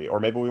horror movie, or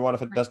maybe we want a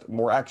Fantastic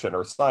more action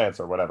or science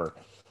or whatever.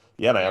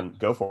 Yeah, man,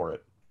 go for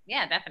it.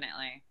 Yeah,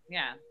 definitely.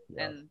 Yeah.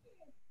 And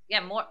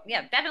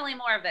definitely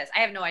more of this. I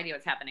have no idea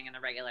what's happening in the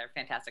regular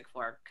Fantastic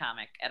Four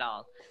comic at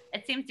all.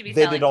 It seems to be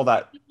they did all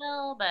that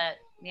people, but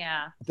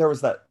yeah. There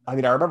was that. I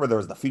mean, I remember there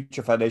was the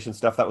Future Foundation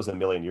stuff. That was a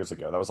million years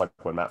ago. That was like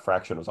when Matt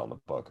Fraction was on the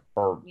book,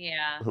 or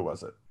yeah, who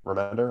was it?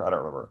 Remender? I don't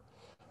remember.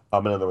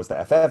 And then there was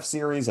the FF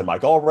series, and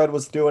Mike Allred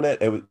was doing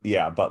it. It was,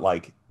 yeah, but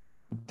like,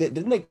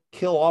 didn't they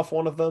kill off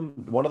one of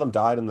them? One of them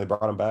died, and they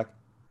brought him back.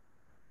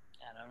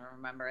 I don't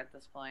remember at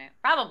this point.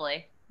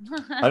 Probably.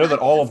 I know that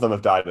all of them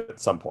have died at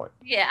some point.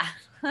 Yeah,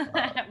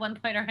 at one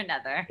point or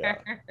another. Yeah.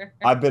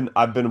 I've been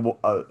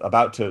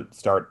about to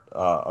start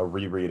a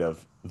reread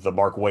of the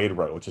Mark Waid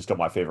run, which is still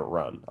my favorite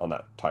run on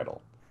that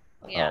title.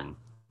 Yeah.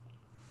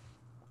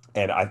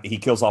 And he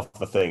kills off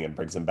the Thing and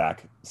brings him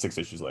back 6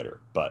 issues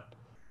later. But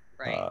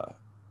Right.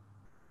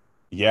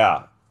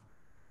 yeah,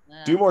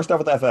 do more stuff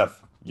with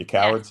FF, you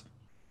cowards.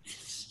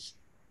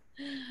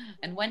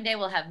 And one day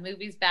we'll have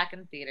movies back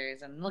in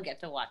theaters, and we'll get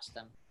to watch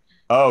them.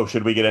 Oh,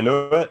 should we get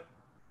into it?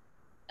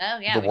 Oh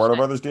yeah, The Warner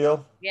Brothers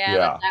deal? Yeah,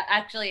 Yeah. that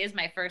actually is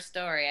my first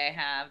story I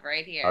have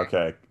right here.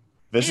 Okay.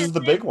 This is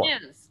the big one.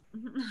 News.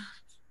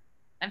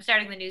 I'm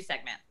starting the news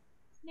segment.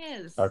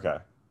 News. Okay.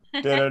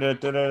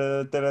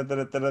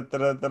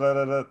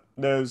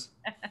 News.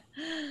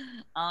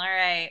 All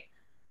right.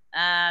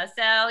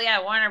 So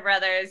yeah, Warner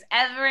Brothers.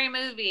 Every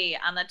movie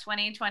on the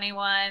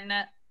 2021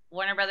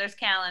 Warner Brothers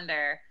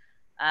calendar,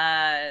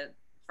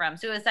 from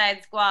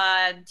Suicide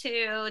Squad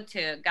 2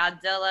 to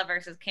Godzilla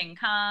versus King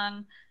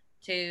Kong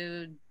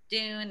to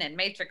Dune and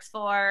Matrix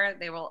 4,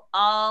 they will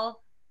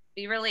all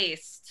be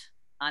released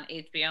on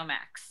HBO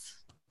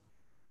Max.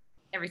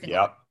 Every single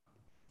one.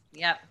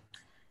 Yep.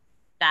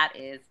 That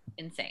is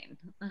insane.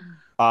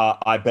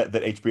 I bet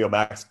that HBO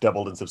Max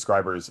doubled in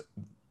subscribers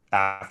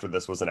after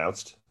this was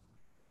announced.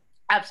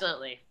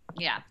 Absolutely.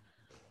 Yeah.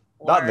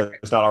 Not that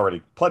there's not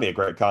already plenty of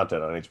great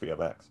content on HBO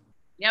Max.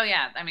 Oh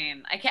yeah. I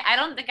mean, I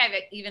don't think I've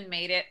even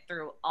made it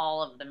through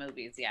all of the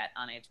movies yet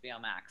on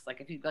HBO Max. Like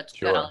if you go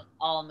to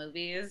all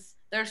movies,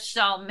 there's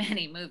so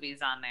many movies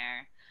on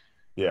there.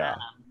 Yeah.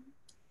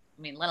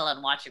 I mean, let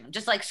alone watching them,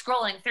 just like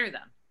scrolling through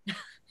them.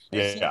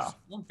 Yeah.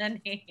 So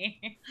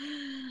many.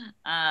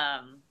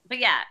 But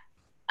yeah,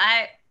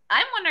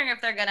 I'm wondering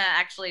if they're gonna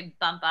actually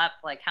bump up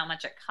like how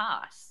much it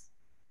costs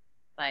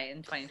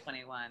in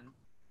 2021.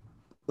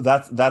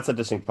 That's a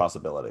distinct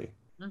possibility.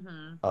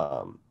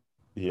 Mm-hmm.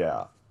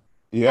 Yeah.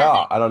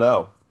 I don't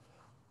know.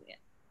 Yeah.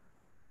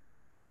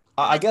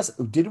 I guess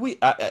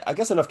I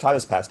guess enough time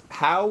has passed.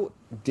 How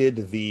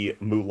did the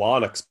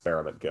Mulan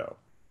experiment go?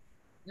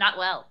 Not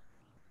well.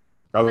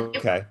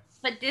 Okay.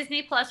 But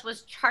Disney Plus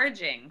was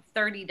charging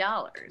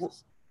 $30.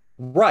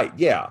 Right,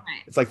 yeah.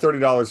 Right. It's like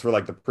 $30 for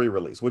like the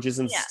pre-release, which is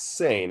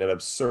insane and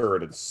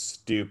absurd and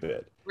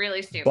stupid.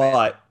 Really stupid.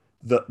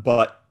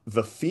 But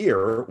the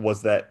fear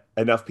was that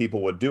enough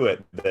people would do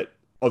it that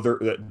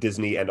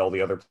Disney and all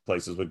the other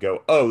places would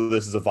go, "Oh,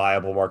 this is a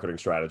viable marketing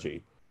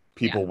strategy.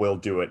 People will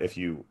do it if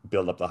you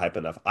build up the hype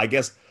enough." I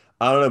guess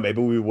I don't know,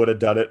 maybe we would have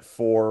done it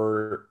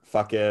for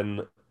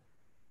fucking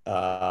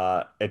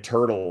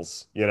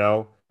Eternals, you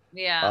know?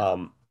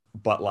 Yeah.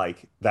 But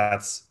like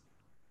that's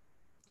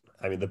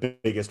I mean the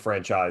biggest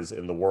franchise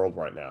in the world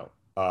right now.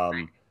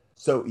 Right.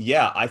 So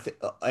yeah, I think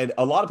and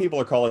a lot of people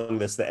are calling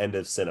this the end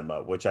of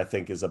cinema, which I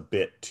think is a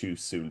bit too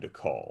soon to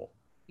call.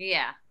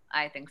 Yeah,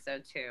 I think so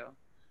too.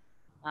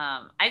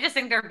 I just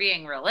think they're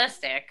being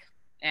realistic,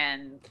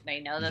 and they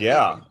know that these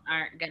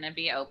aren't going to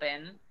be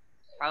open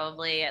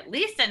probably at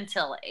least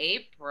until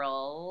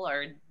April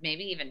or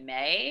maybe even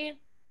May.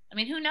 I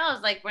mean, who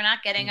knows? Like, we're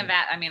not getting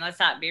I mean, let's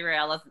not be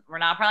real. We're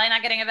probably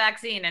not getting a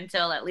vaccine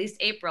until at least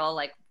April.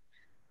 Like,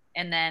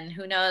 and then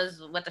who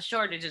knows what the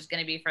shortage is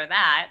going to be for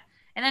that.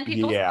 And then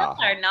people still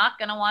are not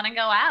going to want to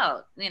go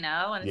out,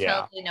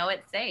 until they know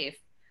it's safe.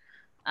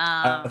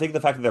 I think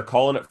the fact that they're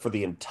calling it for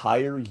the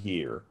entire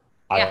year,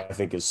 I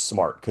think is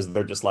smart because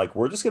they're just like,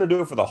 we're just going to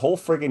do it for the whole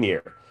friggin'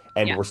 year.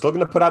 And we're still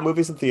going to put out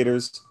movies in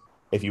theaters.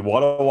 If you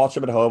want to watch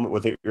them at home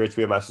with your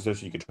HBO Max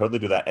subscription, you can totally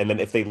do that. And then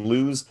if they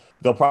lose,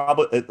 they'll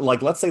probably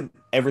let's say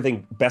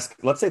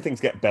things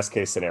get best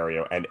case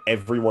scenario and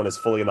everyone is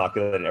fully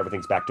inoculated and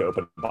everything's back to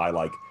open by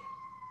like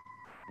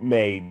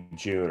May,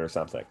 June or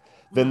something.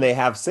 Then they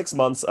have 6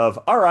 months of,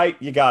 all right,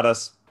 you got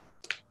us,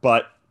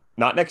 but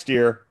not next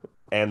year.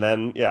 And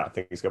then,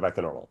 things go back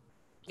to normal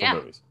for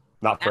movies,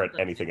 not for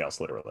anything else,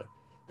 literally.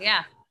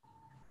 Yeah.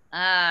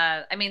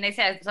 I mean, they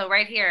said, so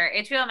right here,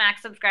 HBO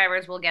Max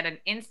subscribers will get an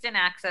instant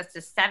access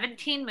to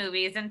 17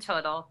 movies in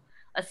total,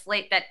 a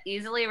slate that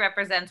easily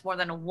represents more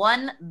than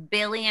 $1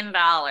 billion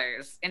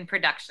in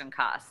production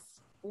costs.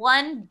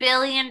 $1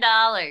 billion.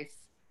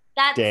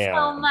 That's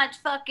so much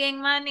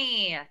fucking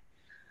money.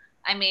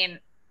 I mean,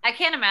 I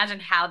can't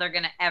imagine how they're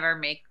going to ever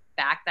make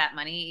back that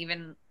money.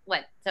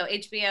 So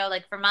HBO,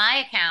 like for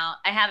my account,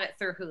 I have it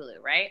through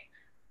Hulu, right?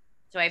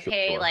 So I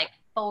pay like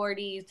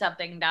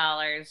 $40-something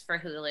for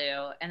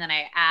Hulu, and then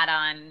I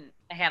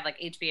have like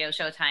HBO,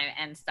 Showtime,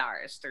 and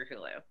Stars through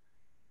Hulu.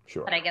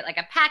 Sure. But I get like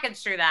a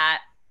package through that,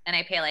 and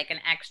I pay like an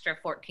extra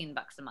 $14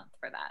 a month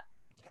for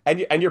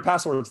that. And your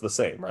password's the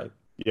same, right?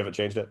 You haven't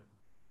changed it?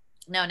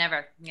 No,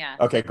 never. Yeah.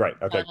 Okay, great.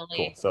 Okay,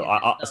 cool. So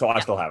I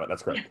still have it.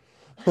 That's great.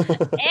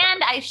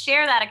 And I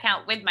share that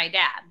account with my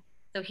dad,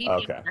 so he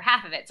pays for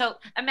half of it. So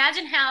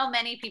imagine how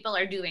many people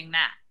are doing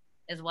that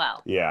as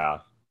well. Yeah.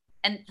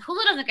 And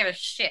Hulu doesn't give a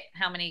shit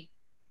how many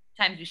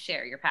times you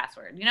share your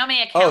password. You know how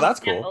many Oh, accounts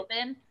that's you have cool.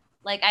 open?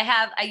 Like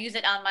I use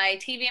it on my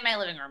TV in my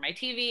living room, my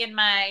TV in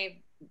my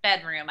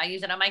bedroom. I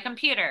use it on my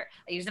computer.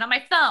 I use it on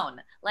my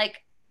phone.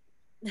 Like,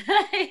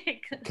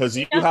 Because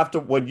you you know, have to,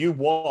 when you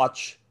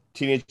watch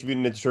Teenage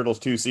Mutant Ninja Turtles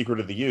 2 Secret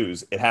of the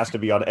Use, it has to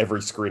be on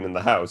every screen in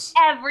the house.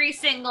 every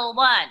single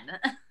one.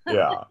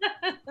 Yeah.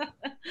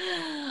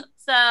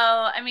 So,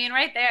 I mean,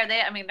 right there,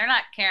 they're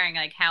not caring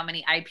like how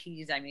many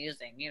IPs I'm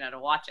using, to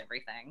watch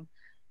everything.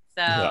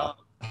 So, Yeah.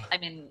 I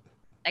mean,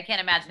 I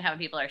can't imagine how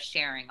people are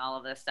sharing all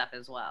of this stuff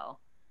as well.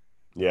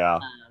 Yeah.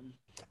 Um,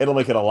 It'll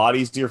make it a lot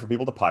easier for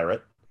people to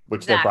pirate,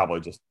 which they're exactly.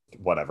 probably just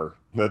whatever.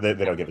 They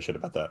don't give a shit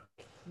about that.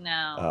 No.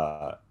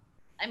 Uh,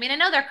 I mean, I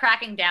know they're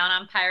cracking down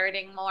on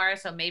pirating more,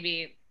 so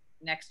maybe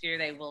next year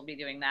they will be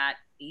doing that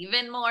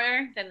even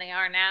more than they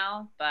are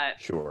now. But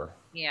sure.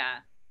 yeah,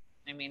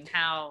 I mean,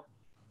 how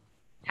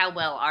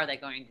well are they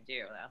going to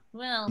do though?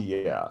 Well,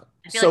 Yeah.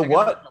 I feel like So they're going to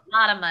lose what? a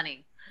lot of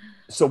money.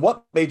 So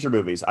what major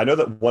movies? I know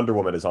that Wonder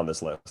Woman is on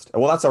this list.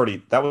 Well,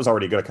 that was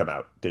already going to come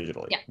out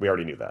digitally. Yeah. We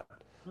already knew that.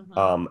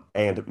 Mm-hmm.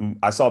 And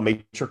I saw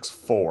Matrix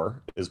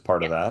 4 is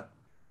part of Yep. that.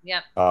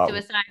 Yep. Uh,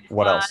 Suicide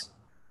what Squad. else?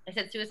 I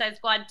said Suicide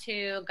Squad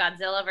 2,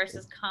 Godzilla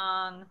versus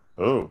Kong.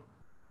 Oh,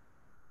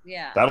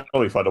 Yeah.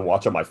 that'll be fun to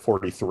watch on my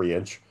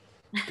 43-inch.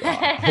 God.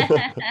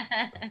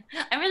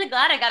 I'm really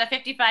glad I got a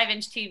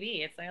 55-inch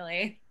TV. It's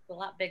a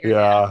lot bigger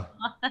Yeah.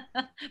 now.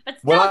 But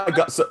When still, I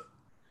got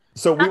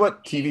so we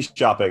went TV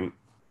shopping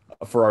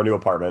for our new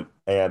apartment,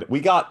 and we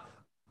got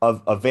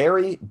a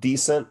very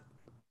decent,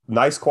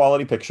 nice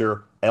quality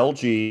picture,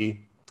 LG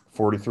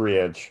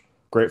 43-inch.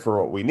 Great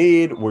for what we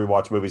need. We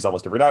watch movies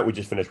almost every night. We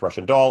just finished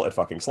Russian Doll. It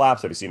fucking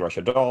slaps. Have you seen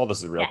Russian Doll? This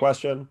is a real yeah,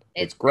 question.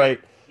 It's it's great.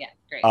 great. Yeah,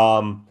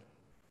 great.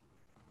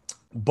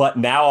 But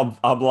now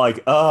I'm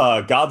like,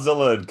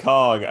 Godzilla and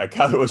Kong. I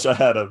kind of wish I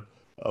had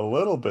a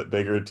little bit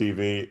bigger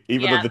TV,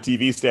 even though Yeah. the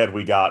TV stand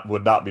we got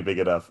would not be big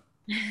enough.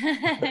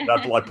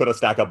 Not to like put a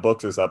stack of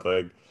books or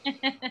something.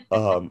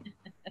 Um,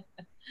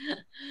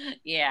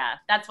 Yeah,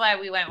 that's why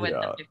we went with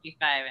yeah, the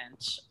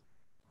 55-inch.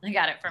 I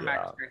got it for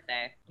Mark's yeah,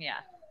 birthday. Yeah,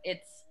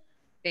 it's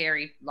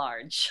very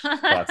large.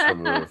 that's the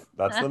move.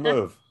 That's the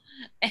move.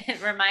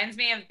 It reminds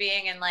me of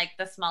being in like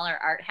the smaller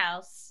art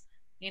house,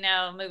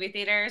 movie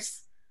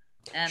theaters.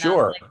 And I was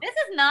Sure. like, this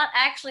is not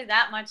actually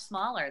that much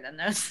smaller than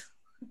those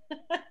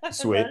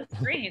Sweet. those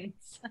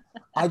screens.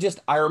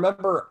 I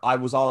remember I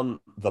was on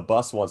the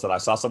bus once and I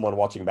saw someone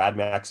watching Mad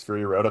Max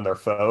Fury Road on their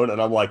phone,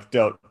 and I'm like,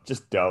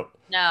 just don't.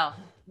 No.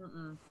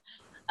 Mm-mm.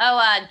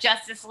 Oh,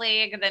 Justice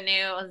League, the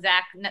new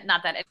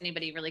not that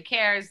anybody really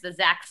cares, the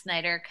Zack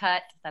Snyder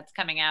cut that's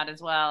coming out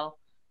as well.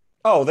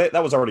 Oh,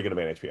 that was already going to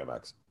be on HBO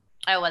Max.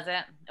 Oh, was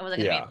it? It was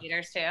going to be Yeah. in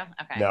theaters too?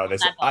 Okay. No, Well, they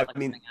said, that's I also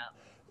mean, coming out.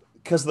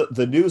 because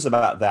the news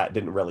about that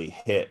didn't really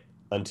hit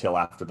until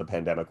after the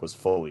pandemic was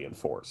fully in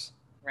force.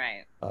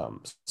 Right.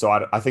 So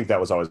I think that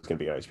was always going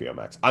to be on HBO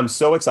Max. I'm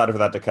so excited for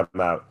that to come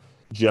out,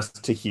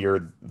 just to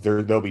hear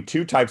there'll be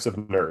two types of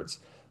nerds.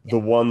 Yeah. The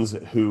ones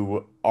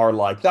who are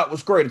like, that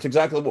was great, it's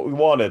exactly what we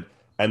wanted.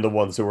 And the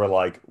ones who are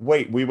like,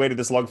 wait, we waited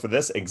this long for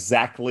this?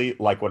 Exactly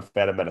like when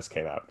Phantom Menace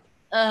came out.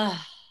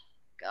 Oh,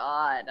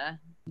 God.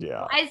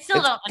 Yeah. I still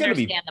It's don't gonna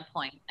be understand the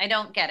point. I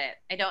don't get it.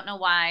 I don't know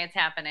why it's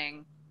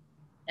happening.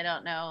 I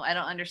don't know. I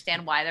don't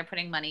understand why they're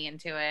putting money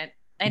into it.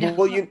 I don't.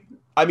 Well,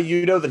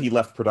 you know that he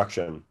left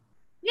production.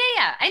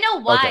 Yeah. I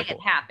know why Okay, cool.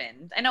 it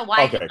happened. I know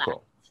why he Okay, left.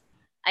 cool.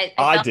 I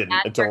I felt didn't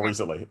bad until for him.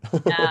 recently. Oh,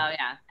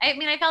 yeah. I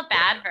mean, I felt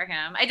bad for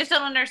him. I just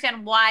don't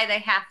understand why they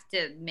have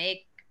to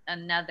make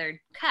another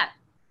cut.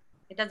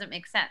 It doesn't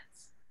make sense.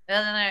 It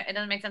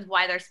doesn't make sense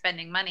why they're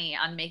spending money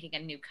on making a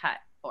new cut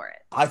for it.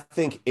 I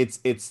think it's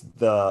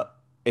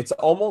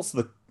almost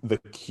the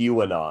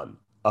QAnon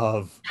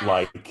of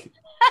like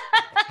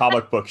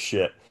comic book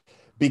shit,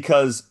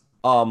 because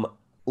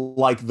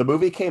like the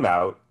movie came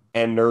out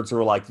and nerds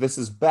were like, this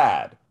is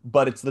bad,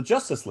 but it's the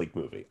Justice League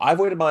movie. I've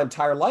waited my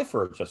entire life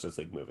for a Justice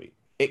League movie.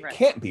 It Right.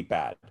 can't be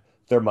bad.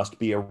 There must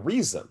be a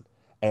reason.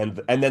 And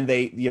then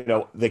they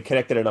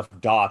connected enough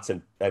dots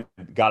and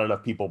got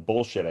enough people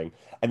bullshitting.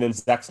 And then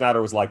Zack Snyder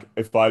was like,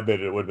 if I made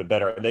it, it would have been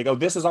better. And they go,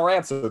 this is our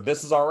answer.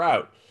 This is our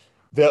route.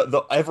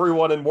 The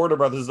everyone in Warner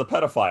Brothers is a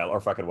pedophile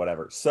or fucking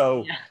whatever.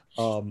 So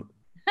Yeah.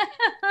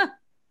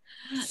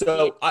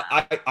 so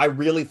I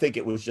really think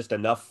it was just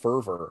enough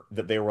fervor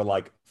that they were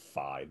like,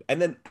 fine.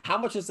 And then how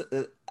much is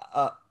it?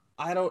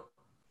 I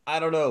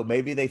don't know.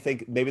 Maybe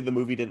the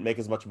movie didn't make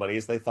as much money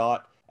as they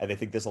thought, and they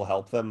think this will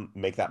help them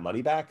make that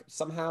money back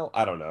somehow.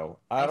 I don't know.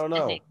 I don't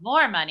know. Make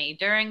more money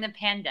during the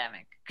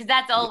pandemic, because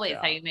that's always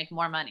Yeah. how you make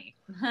more money.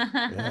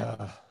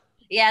 Yeah.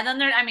 Yeah. Then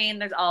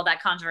there's all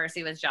that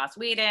controversy with Joss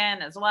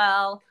Whedon as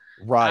well.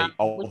 Right.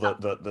 All we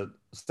the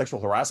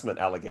sexual harassment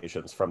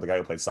allegations from the guy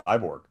who played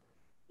Cyborg.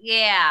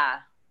 Yeah. Or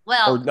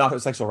Well,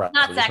 not sexual harassment,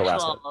 not just sexual.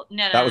 harassment.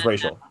 No, That was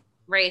racial. No.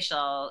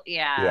 Racial.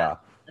 Yeah. Yeah.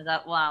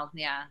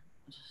 Yeah.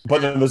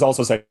 But then there's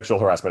also sexual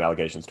harassment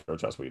allegations toward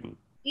Joss Whedon.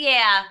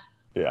 Yeah.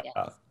 Yeah.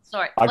 Yes.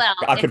 Sorry. I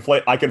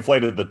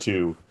conflated the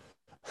two.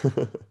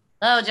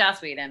 Oh,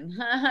 Joss Whedon.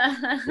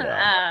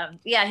 Yeah.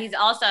 Yeah, he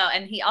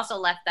also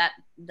left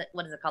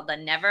what is it called? The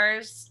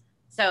Nevers.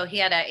 So he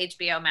had a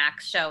HBO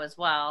Max show as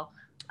well.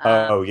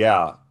 Oh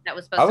yeah. That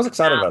was I supposed to was come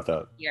excited out about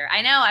that. here.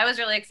 I know. I was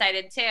really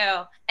excited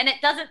too. And it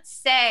doesn't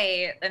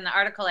say in the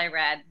article I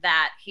read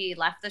that he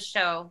left the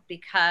show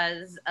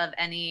because of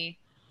any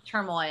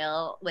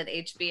turmoil with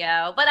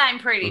HBO, but I'm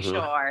pretty Hmm.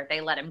 sure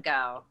they let him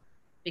go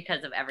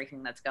because of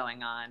everything that's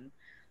going on.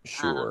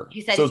 Sure.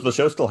 He said So is the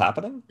show still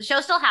happening? the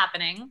show's still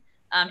happening.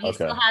 He Okay.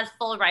 still has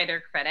full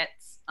writer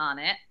credits on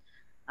it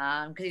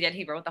because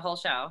he wrote the whole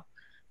show,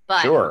 but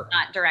he's Sure.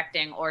 not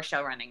directing or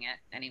show running it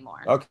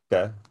anymore.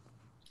 Okay.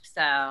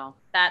 So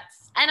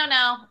I don't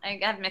know. I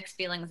have mixed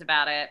feelings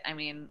about it. I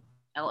mean,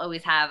 I'll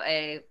always have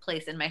a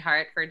place in my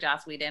heart for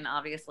Joss Whedon,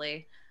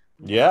 obviously.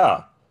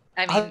 Yeah.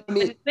 I I mean,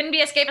 mean, it couldn't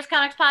be Escapist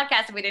Comics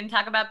podcast if we didn't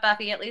talk about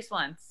Buffy at least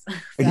once.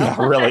 yeah,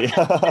 really.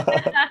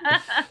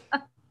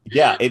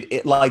 Yeah,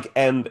 it like,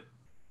 and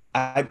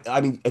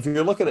I mean, if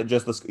you're looking at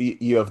just this,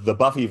 you have the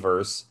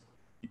Buffyverse,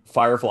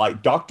 Firefly,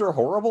 Doctor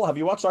Horrible. Have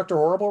you watched Doctor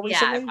Horrible Yeah,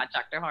 I recently? watched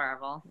Doctor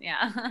Horrible.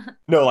 Yeah.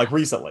 No, like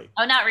recently.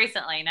 Oh, not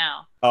recently.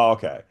 No. Oh,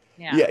 okay.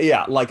 Yeah.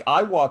 Yeah. Like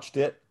I watched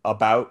it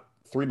about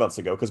 3 months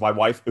ago because my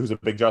wife, who's a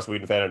big Joss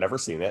Whedon fan, had never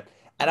seen it,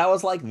 and I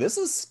was like, this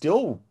is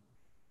still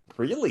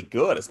really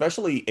good,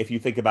 especially if you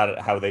think about it,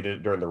 how they did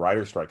it during the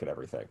writer's strike and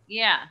everything.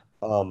 Yeah.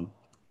 Um,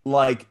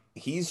 like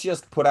he's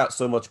just put out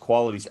so much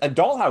quality, and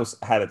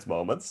Dollhouse had its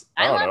moments.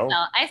 I don't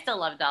know. I still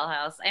love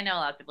Dollhouse. I know a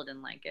lot of people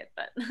didn't like it,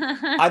 but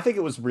I think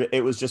it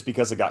was just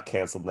because it got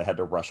canceled and they had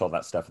to rush all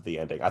that stuff at the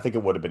ending. I think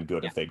it would have been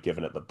good if they'd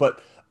given it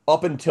but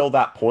up until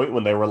that point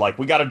when they were like,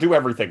 we got to do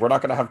everything, we're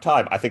not going to have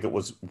time. I think it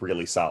was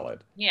really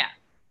solid. yeah.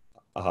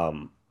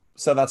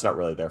 So that's not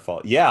really their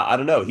fault. Yeah, I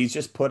don't know. He's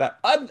just put out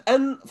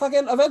and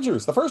fucking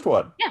Avengers, the first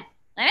one. Yeah,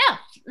 I know.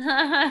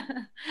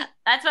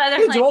 That's why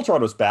they're Age like, of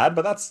Ultron was bad,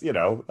 but that's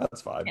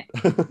fine.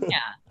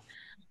 yeah,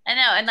 I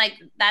know, and like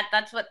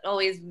that's what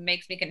always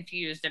makes me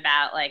confused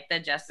about like the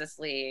Justice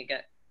League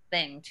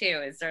thing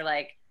too. Is they're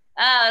like,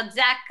 oh,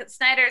 Zack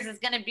Snyder's is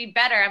gonna be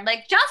better. I'm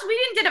like, Joss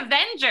Whedon did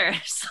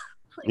Avengers.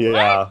 Like,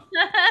 Yeah.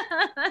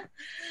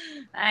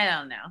 I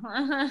don't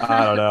know.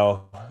 I don't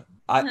know.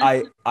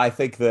 I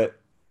think that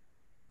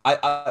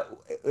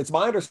it's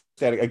my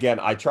understanding, again,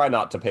 I try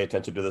not to pay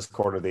attention to this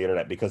corner of the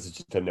internet because it's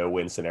just a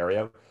no-win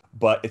scenario,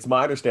 but it's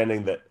my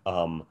understanding that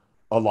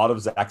a lot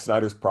of Zack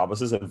Snyder's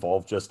promises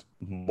involve just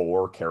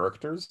more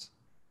characters,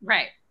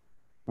 Right.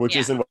 which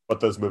Yeah. isn't what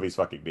those movies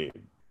fucking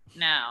need.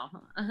 No.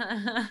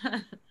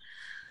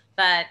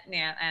 But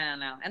yeah, I don't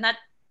know.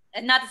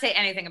 And not to say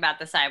anything about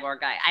the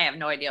cyborg guy. I have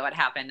no idea what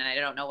happened and I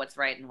don't know what's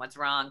right and what's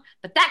wrong.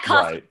 But that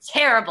costume's Right.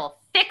 terrible.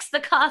 Fix the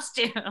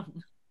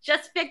costume.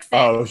 Just fix it.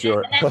 Oh,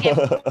 sure. And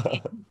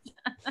then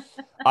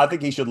I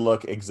think he should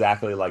look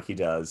exactly like he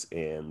does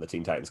in the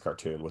Teen Titans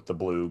cartoon with the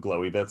blue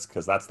glowy bits,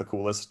 because that's the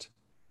coolest.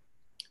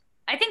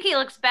 I think he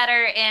looks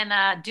better in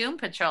Doom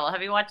Patrol.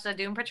 Have you watched the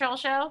Doom Patrol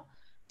show?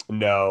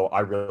 No,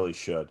 I really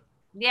should.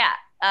 Yeah.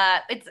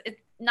 It's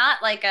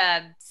not like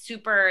a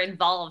super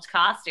involved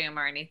costume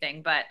or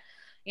anything, but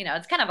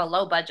it's kind of a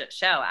low budget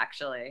show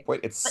actually.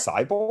 Wait, it's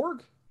Cyborg?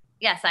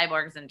 Yeah,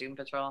 Cyborg's in Doom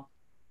Patrol.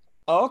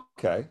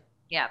 Okay.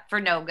 Yeah, for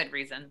no good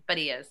reason, but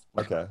he is.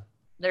 Okay.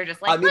 They're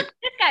just like, look,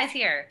 this guy's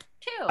here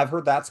too. I've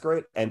heard that's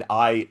great, and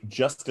I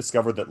just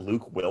discovered that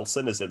Luke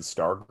Wilson is in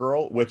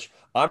Stargirl, which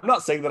I'm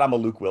not saying that I'm a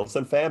Luke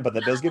Wilson fan, but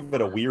that does give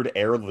it a weird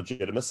air of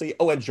legitimacy.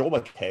 Oh, and Joel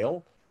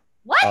McHale.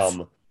 What?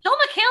 Joel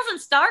McHale's in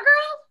Stargirl?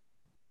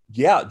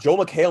 Yeah,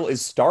 Joel McHale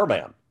is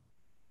Starman.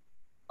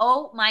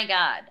 Oh my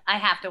god, I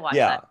have to watch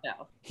that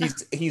show.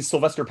 He's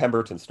Sylvester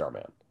Pemberton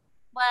Starman.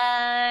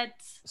 What?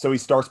 So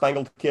he's Star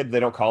Spangled Kid. They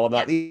don't call him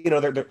that.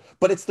 They're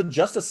but it's the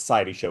Justice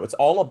Society show. It's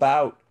all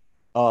about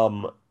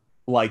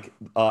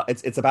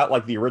it's about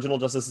like the original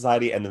Justice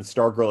Society, and then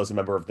Stargirl is a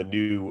member of the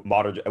new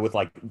modern with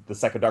like the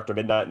second Doctor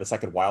Midnight and the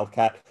second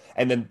Wildcat,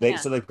 and then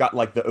they've got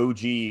like the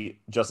OG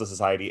Justice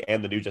Society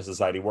and the new Justice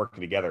Society working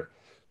together.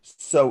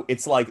 So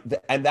it's like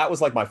and that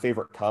was like my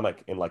favorite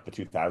comic in like the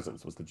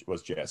 2000s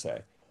was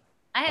JSA.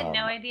 I had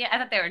no idea. I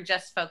thought they were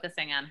just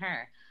focusing on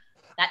her.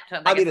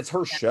 I mean, it's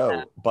her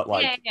show, but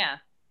like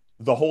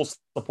the whole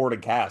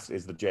supporting cast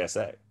is the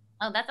JSA.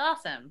 Oh, that's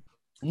awesome.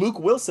 Luke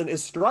Wilson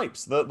is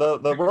Stripes,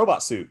 the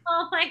robot suit.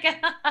 Oh my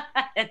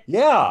god.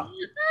 Yeah.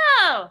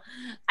 Oh,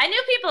 I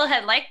knew people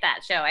had liked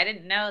that show. I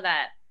didn't know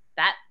that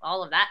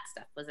all of that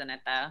stuff was in it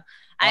though.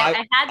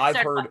 I've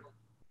heard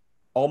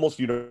almost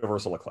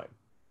universal acclaim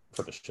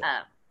for this show.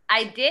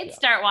 I did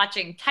start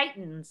watching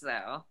Titans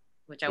though,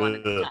 which I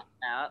wanted to talk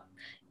about.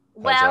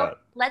 Well,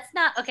 let's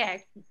not.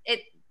 Okay,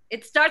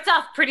 it starts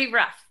off pretty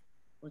rough.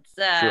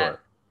 Sure.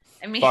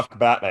 I mean, fuck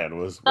Batman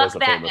was a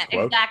famous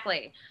quote.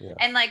 Exactly. Yeah.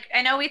 And like,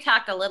 I know we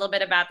talked a little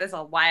bit about this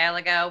a while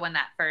ago when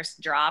that first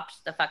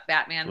dropped, the fuck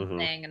Batman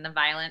thing and the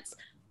violence.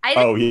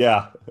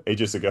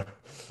 Ages ago.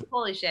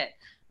 Holy shit.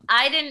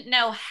 I didn't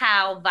know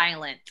how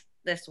violent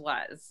this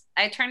was.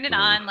 I turned it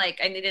on, like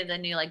I needed a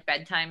new like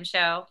bedtime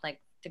show, like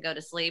to go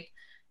to sleep.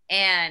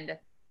 And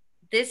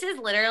this is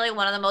literally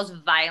one of the most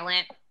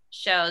violent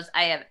shows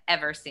I have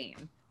ever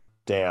seen.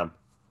 Damn.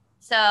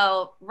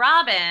 So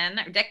Robin,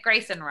 or Dick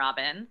Grayson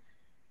Robin,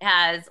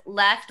 has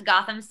left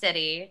Gotham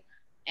City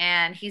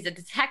and he's a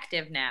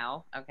detective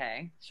now.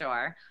 Okay,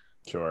 sure.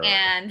 Sure.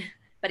 And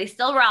but he's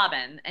still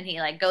Robin, and he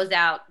like goes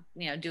out,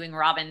 doing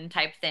Robin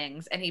type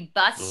things, and he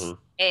busts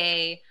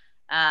a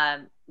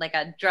like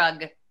a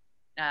drug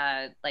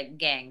like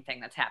gang thing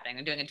that's happening.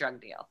 They're doing a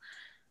drug deal.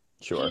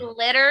 Sure. He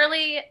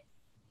literally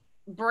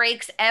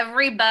breaks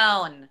every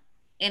bone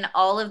in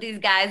all of these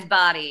guys'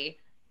 body,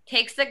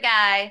 takes the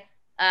guy,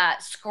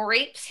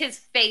 scrapes his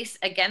face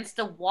against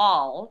a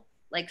wall,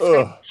 like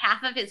scrapes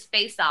half of his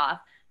face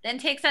off, then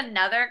takes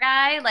another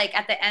guy, like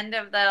at the end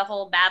of the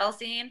whole battle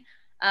scene,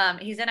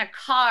 he's in a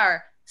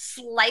car,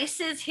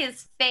 slices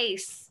his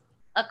face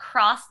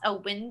across a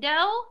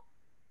window,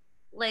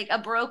 like a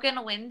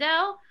broken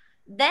window,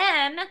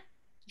 then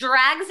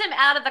drags him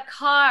out of the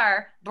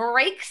car,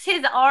 breaks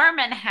his arm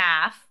in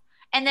half,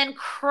 and then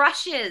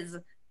crushes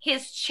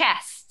his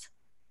chest.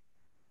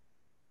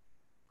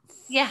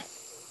 Yeah.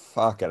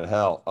 Fucking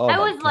hell. Oh, I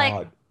my was God.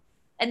 like,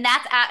 and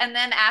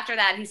then after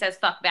that he says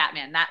fuck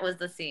Batman. That was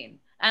the scene.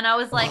 And I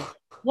was like,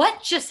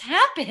 what just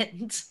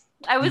happened?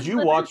 Did you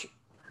watch?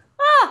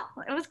 Oh,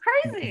 it was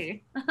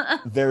crazy.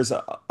 There's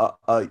a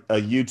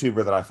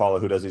YouTuber that I follow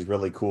who does these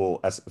really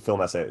cool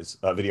film essays,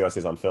 video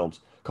essays on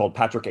films, called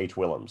Patrick H.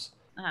 Willems.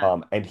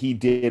 And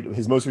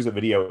his most recent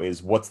video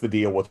is "What's the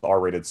deal with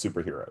R-rated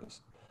superheroes?"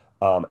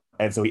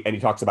 And so he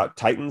talks about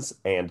Titans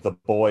and The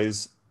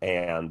Boys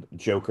and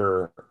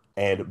Joker,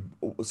 and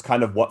it's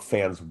kind of what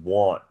fans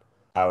want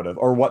out of,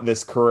 or what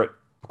this current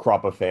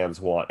crop of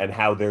fans want, and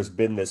how there's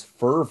been this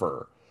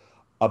fervor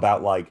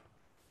about, like,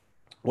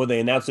 when they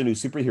announce a new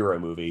superhero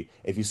movie,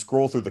 if you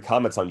scroll through the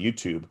comments on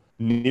YouTube,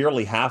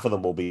 nearly half of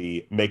them will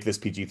be make this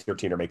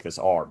PG-13 or make this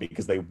R,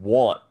 because they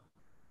want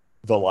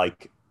the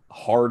like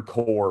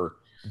hardcore,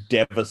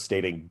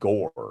 devastating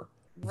gore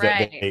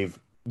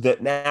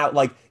that now,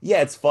 like,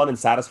 yeah, it's fun and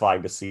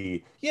satisfying to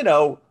see.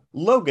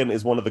 Logan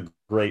is one of the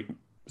great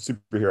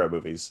superhero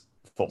movies.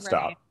 Full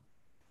stop.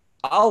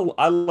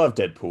 I love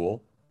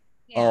Deadpool.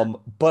 Yeah.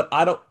 But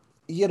I don't,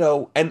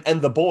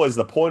 and The Boys,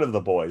 the point of The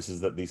Boys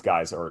is that these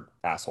guys are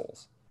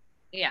assholes.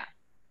 Yeah.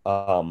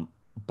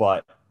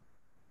 But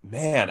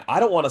man, I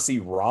don't want to see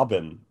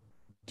Robin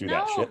do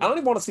that shit. I don't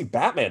even want to see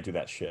Batman do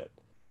that shit.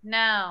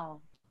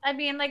 No. I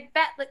mean,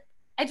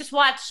 I just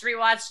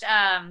rewatched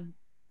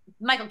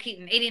Michael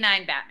Keaton,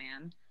 89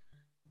 Batman.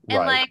 And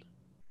Right.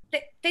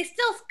 they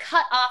still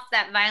cut off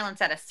that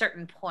violence at a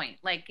certain point.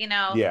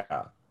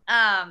 Yeah.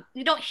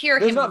 You don't hear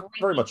There's him not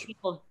breaking very much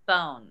people's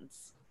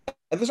bones.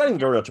 And there's not even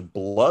very much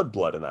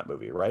blood in that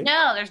movie, right?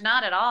 No, there's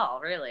not at all,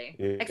 really.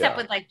 Yeah. Except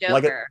with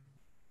Joker.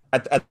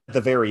 At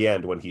the very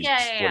end when he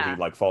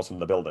like falls from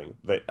the building.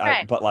 But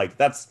like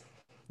that's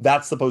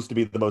supposed to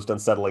be the most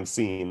unsettling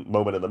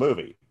moment in the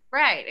movie.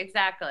 Right,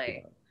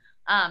 exactly.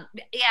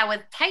 Yeah.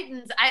 With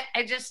Titans,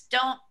 I just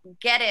don't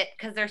get it,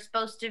 because they're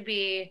supposed to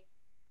be.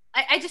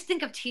 I just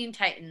think of Teen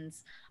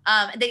Titans.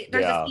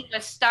 There's a scene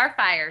with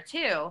Starfire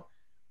too,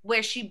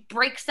 where she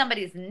breaks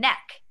somebody's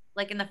neck,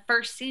 like in the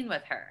first scene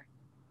with her.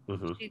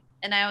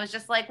 And I was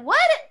just like, what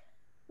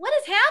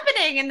is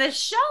happening in this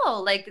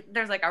show? Like,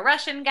 there's like a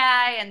Russian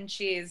guy, and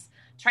she's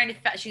trying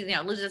to, she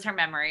loses her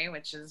memory,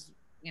 which is,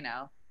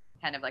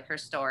 kind of like her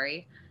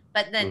story.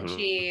 But then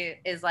she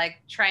is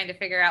like trying to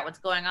figure out what's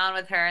going on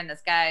with her, and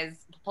this guy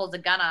pulls a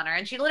gun on her,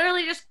 and she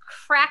literally just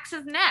cracks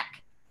his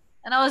neck.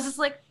 And I was just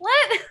like,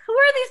 what? Who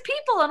are these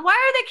people, and why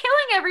are they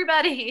killing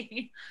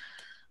everybody?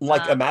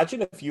 Like,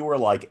 imagine if you were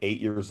like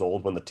 8 years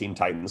old when the Teen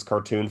Titans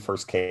cartoon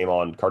first came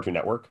on Cartoon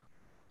Network.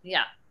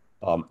 Yeah.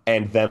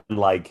 And then,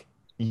 like,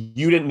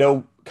 you didn't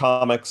know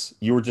comics,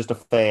 you were just a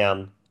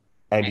fan,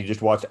 and you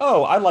just watched,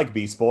 I like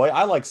Beast Boy,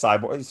 I like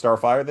Cyborg,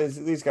 Starfire,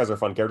 these guys are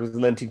fun characters,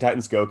 and then Teen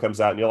Titans Go comes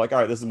out, and you're like, all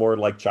right, this is more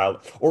like child,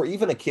 or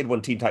even a kid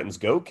when Teen Titans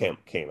Go came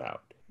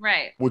out.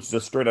 Right. Which is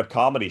a straight-up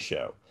comedy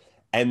show.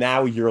 And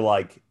now you're,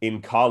 like,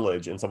 in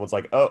college, and someone's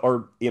like,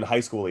 or in high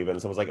school even,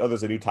 and someone's like,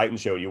 there's a new Titan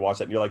show, and you watch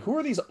that, and you're like, who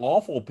are these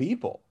awful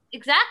people?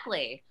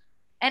 Exactly.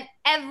 And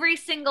every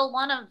single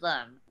one of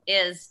them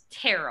is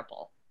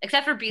terrible.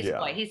 Except for Beast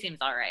Boy. He seems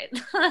all right.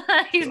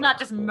 He's not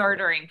just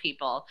murdering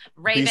people.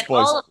 Raven,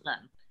 all of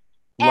them.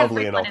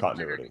 Lovely in all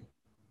continuity.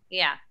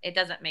 Yeah, it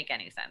doesn't make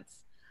any sense.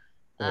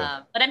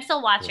 But I'm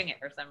still watching it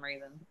for some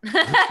reason.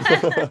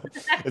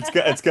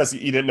 It's because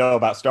you didn't know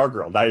about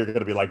Stargirl. Now you're going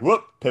to be like,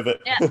 whoop,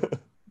 pivot. Yeah.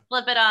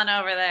 Flip it on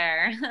over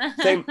there.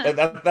 Same.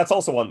 That's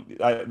also one.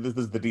 This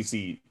is the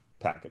DC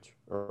package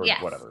or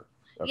whatever.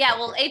 Yeah,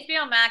 well,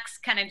 HBO Max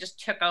kind of just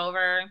took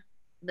over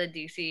the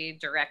DC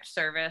Direct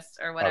service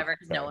or whatever,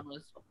 because no one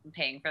was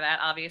paying for that,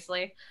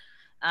 obviously.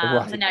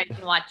 So now you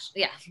can watch,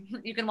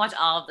 you can watch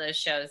all of those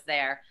shows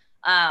there.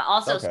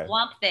 Also,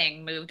 Swamp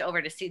Thing moved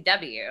over to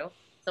CW,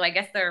 so I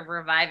guess they're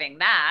reviving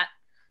that.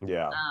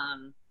 Yeah.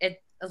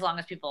 As long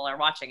as people are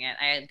watching it.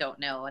 I don't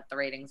know what the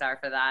ratings are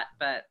for that,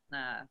 but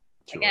I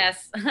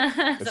guess.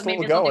 So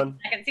maybe they'll do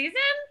second season,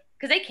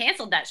 because they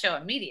canceled that show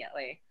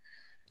immediately.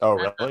 Oh,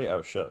 really?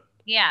 Oh, shit.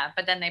 Yeah,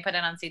 but then they put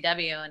it on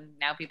CW, and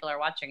now people are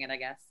watching it, I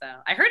guess. So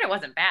I heard it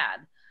wasn't bad.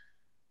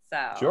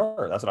 So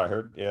Sure, that's what I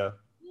heard. Yeah.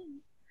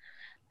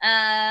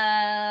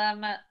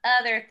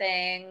 other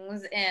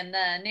things in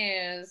the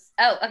news.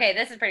 Oh, okay,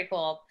 this is pretty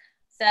cool.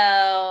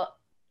 So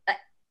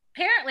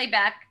apparently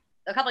back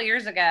a couple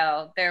years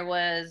ago, there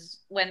was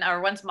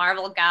once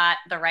Marvel got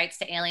the rights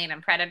to Alien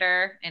and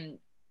Predator and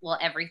well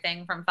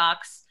everything from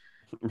Fox,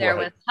 there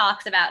was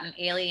talks about an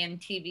Alien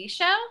TV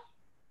show.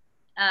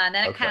 Then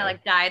it kind of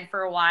like died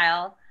for a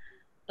while,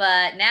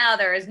 but now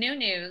there is new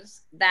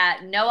news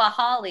that Noah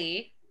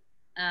Hawley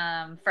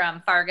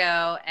from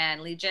Fargo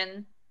and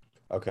Legion.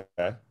 Okay.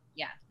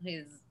 Yeah,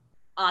 he's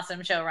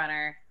awesome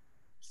showrunner,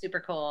 super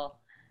cool.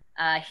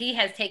 He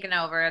has taken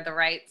over the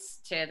rights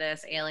to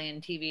this Alien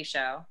TV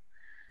show.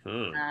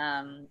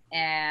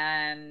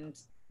 And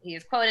he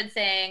is quoted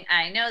saying,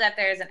 "I know that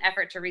there's an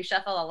effort to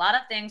reshuffle a lot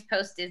of things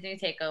post Disney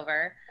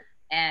takeover,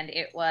 and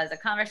it was a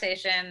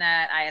conversation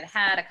that I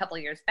had a couple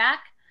years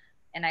back,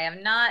 and I have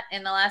not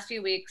in the last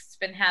few weeks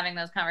been having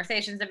those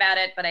conversations about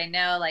it, but I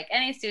know like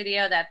any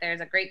studio that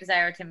there's a great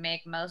desire to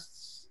make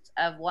most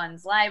of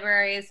one's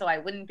library, so I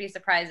wouldn't be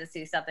surprised to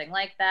see something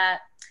like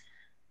that.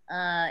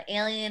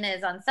 Alien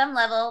is on some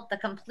level the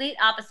complete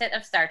opposite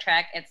of Star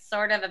Trek. It's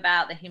sort of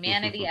about the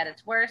humanity at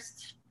its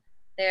worst.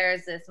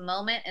 There's this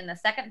moment in the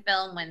second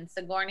film when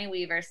Sigourney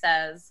Weaver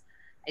says,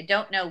 'I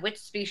don't know which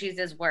species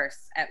is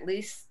worse. At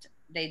least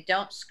they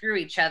don't screw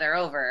each other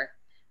over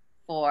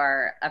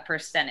for a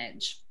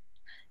percentage.'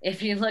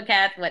 If you look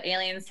at what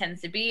Aliens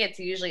tends to be, it's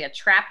usually a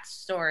trapped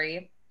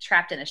story,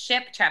 trapped in a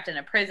ship, trapped in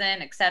a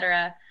prison,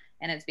 etc.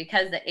 And it's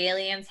because the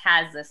Aliens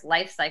has this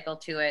life cycle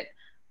to it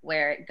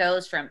where it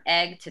goes from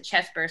egg to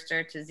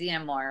chestburster to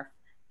xenomorph.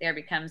 There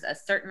becomes a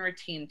certain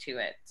routine to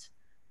it."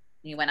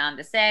 He went on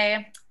to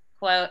say,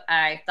 quote,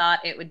 "I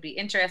thought it would be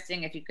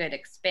interesting if you could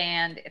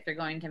expand. If you're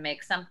going to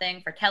make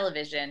something for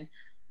television,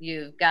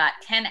 you've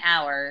got 10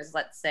 hours,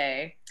 let's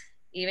say.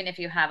 Even if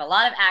you have a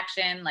lot of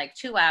action, like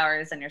 2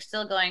 hours, and you're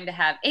still going to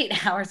have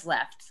 8 hours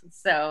left.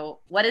 So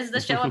what is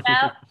the show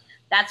about?"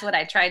 That's what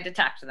I tried to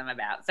talk to them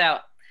about. So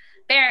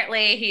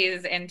apparently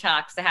he's in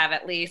talks to have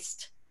at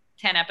least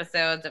 10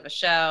 episodes of a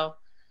show.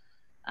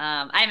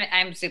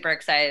 I'm super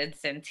excited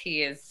since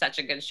he is such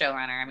a good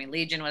showrunner. I mean,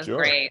 Legion was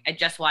great. I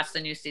just watched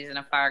the new season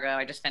of Fargo.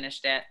 I just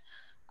finished it.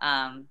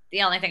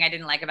 The only thing I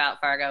didn't like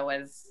about Fargo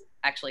was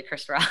actually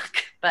Chris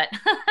Rock. But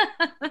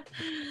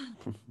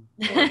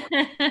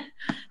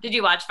did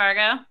you watch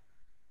Fargo?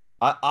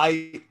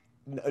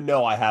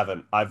 No, I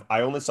haven't.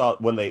 I only saw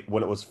it when it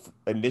was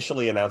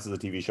initially announced as a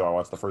TV show. I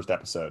watched the first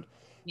episode.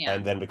 Yeah.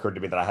 And then it occurred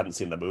to me that I hadn't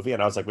seen the movie,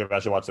 and I was like, maybe I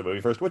should watch the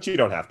movie first, which you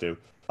don't have to.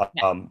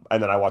 And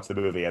then I watched the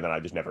movie, and then I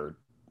just never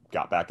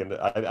got back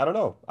into I don't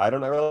know. I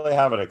don't really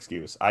have an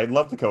excuse. I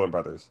love the Coen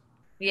brothers.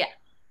 Yeah.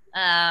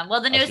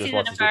 Well, the new season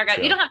of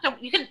Fargo, you don't have to.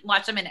 You can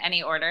watch them in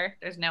any order.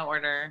 There's no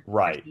order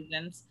for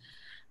seasons.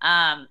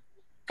 I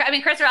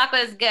mean, Chris Rock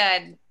was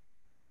good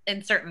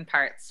in certain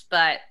parts,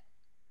 but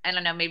I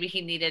don't know. Maybe he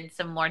needed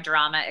some more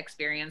drama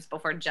experience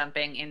before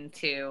jumping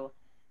into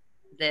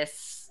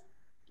this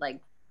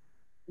like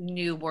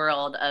new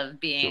world of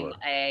being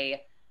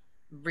a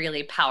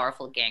really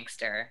powerful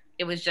gangster.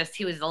 It was just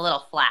he was a little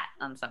flat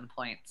on some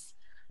points,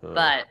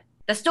 but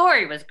the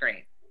story was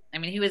great. I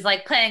mean, he was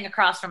like playing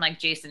across from like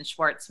Jason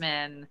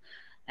Schwartzman,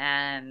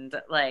 and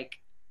like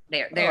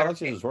I like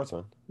Jason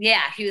Schwartzman.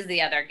 Yeah, he was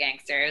the other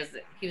gangster.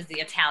 He was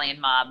the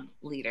Italian mob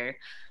leader.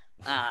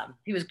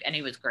 He was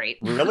great.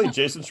 Really,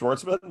 Jason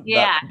Schwartzman?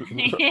 Yeah.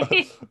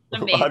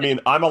 I mean,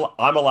 I'm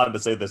allowed to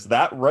say this.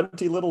 That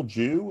runty little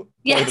Jew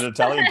played an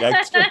Italian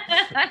gangster.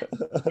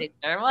 He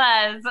sure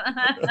was.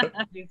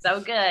 He's so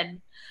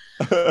good.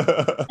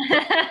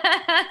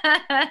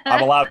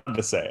 I'm allowed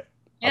to say it.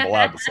 I'm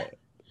allowed to say it.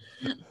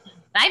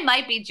 I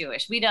might be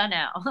Jewish. We don't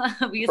know.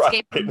 We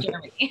escaped from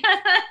Germany.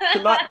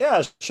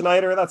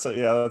 Snyder. That's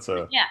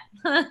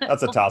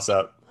a toss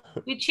up.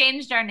 We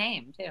changed our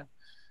name too.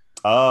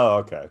 Oh,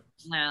 okay.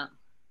 Well,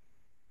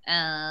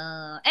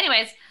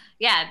 anyways,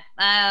 yeah,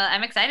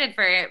 I'm excited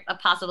for a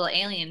possible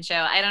Alien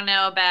show. I don't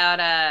know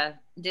about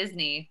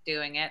Disney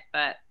doing it,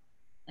 but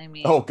I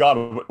mean, oh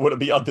God, would it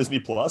be on Disney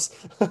Plus?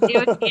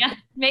 Yeah,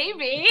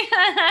 maybe.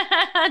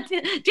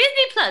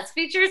 Disney Plus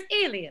features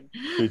Alien.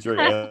 Featuring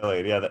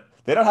Alien, yeah.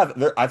 They don't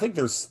have. I think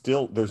there's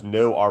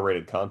no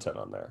R-rated content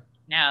on there.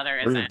 No, there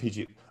isn't. Or even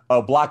PG.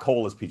 Oh, Black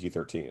Hole is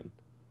PG-13,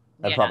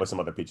 and probably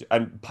some other PG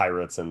and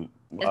Pirates and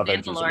is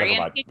Avengers.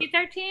 Mandalorian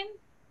PG-13?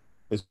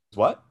 Is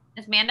what?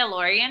 Is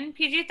Mandalorian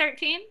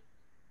PG-13?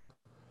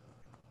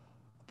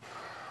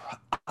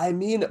 I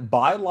mean,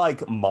 by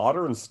like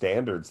modern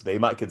standards, they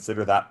might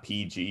consider that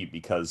PG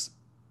because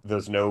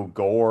there's no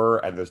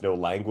gore and there's no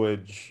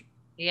language.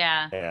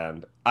 Yeah.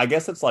 And I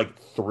guess it's like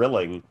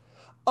thrilling.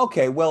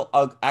 Okay, well,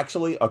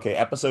 actually,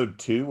 episode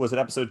 2, was it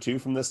episode 2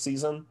 from this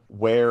season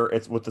where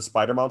it's with the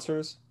spider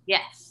monsters?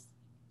 Yes.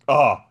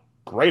 Oh,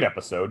 great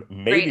episode.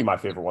 Maybe my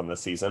favorite one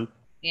this season.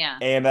 Yeah.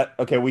 And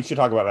we should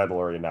talk about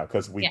Mandalorian now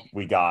because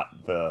we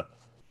got the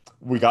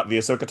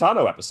Ahsoka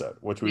Tano episode,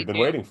 which we've been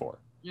waiting for.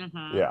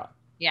 Mm-hmm. Yeah.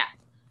 Yeah.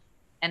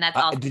 And that's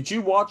all. Did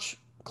you watch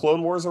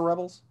Clone Wars or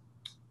Rebels?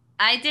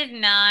 I did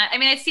not. I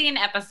mean, I've seen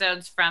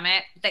episodes from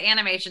it. The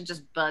animation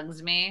just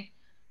bugs me.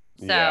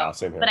 So, Yeah,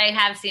 same here. but I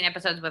have seen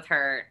episodes with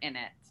her in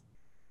it,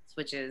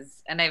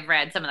 and I've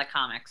read some of the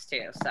comics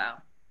too. So,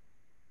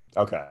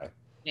 Okay.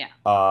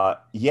 yeah.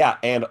 Yeah,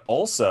 and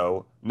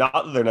also, not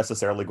that they're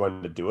necessarily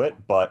going to do it,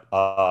 but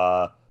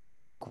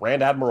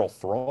Grand Admiral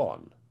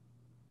Thrawn,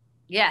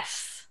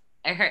 Yes,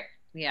 I heard.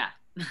 Yeah,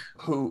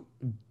 who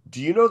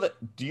do you know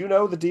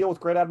the deal with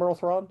Grand Admiral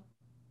Thrawn?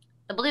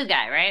 the blue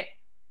guy, right?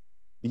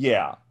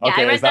 Yeah. Yeah,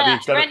 Okay, is that the I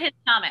extent read his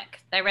comic.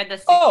 I read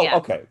this. Oh, Yeah.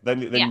 okay.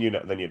 Then Yeah. you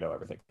know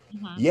everything.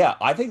 Mhm. Yeah,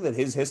 I think that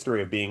his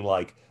history of being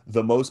like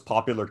the most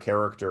popular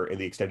character in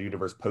the extended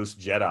universe post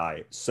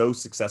Jedi, so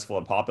successful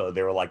and popular,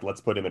 they were like,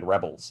 let's put him in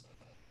Rebels.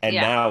 And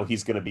Yeah. now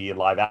he's going to be in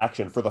live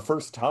action for the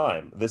first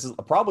time. This is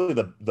probably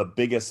the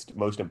biggest,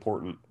 most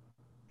important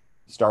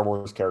Star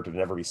Wars character to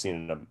never be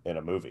seen in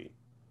a movie,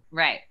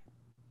 Right.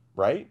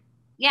 right?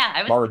 Yeah,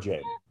 I was. Mara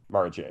Jade.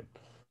 Mara Jade.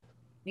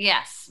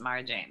 Yes,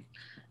 Mara Jane.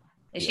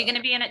 Is she Yeah. going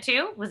to be in it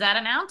too? Was that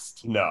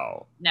announced?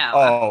 No. No.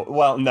 Oh,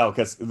 well, no,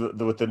 because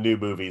with the new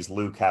movies,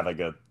 Luke having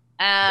a wife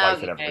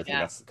and yeah, everything, yeah.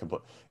 that's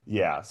complete.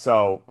 Yeah.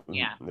 So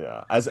Yeah.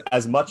 yeah,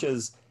 as much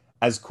as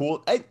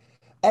cool.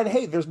 And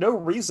hey, there's no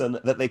reason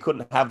that they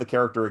couldn't have the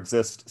character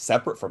exist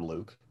separate from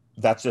Luke.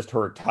 That's just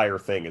her entire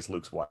thing is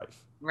Luke's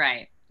wife.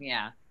 Right.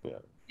 Yeah. Yeah.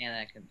 Yeah,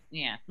 that could.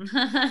 Yeah.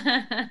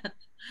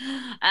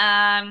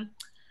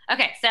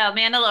 Okay, so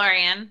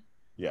Mandalorian.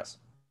 Yes.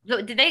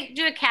 So did they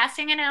do a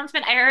casting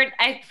announcement?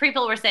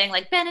 People were saying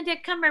like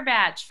Benedict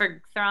Cumberbatch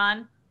for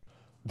Thrawn.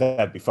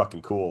 That'd be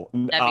fucking cool.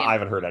 I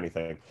haven't heard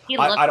anything.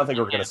 I don't think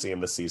we're gonna see him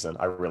this season.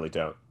 I really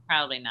don't.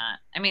 Probably not.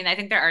 I mean, I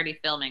think they're already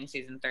filming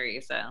season 3,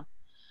 so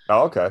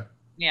Oh, okay.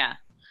 yeah.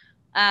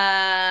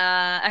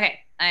 Okay,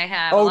 I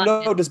have. Oh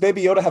no, does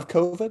Baby Yoda have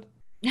COVID?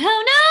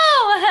 Oh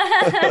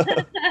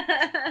no!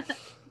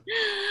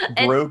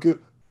 And Grogu.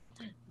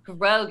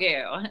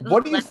 Grogu.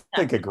 What do you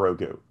think of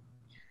Grogu?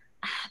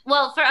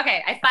 Well,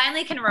 I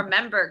finally can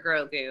remember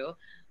Grogu.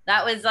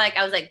 That was like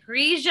I was like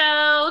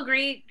Grigio,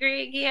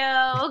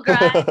 Grigio,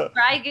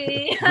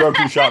 Grigu.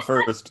 Grogu shot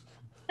first.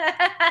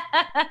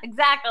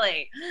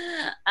 Exactly.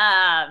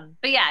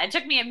 But yeah, it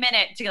took me a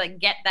minute to like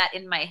get that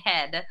in my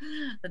head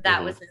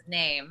that was his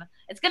name.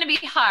 It's gonna be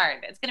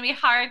hard. It's gonna be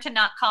hard to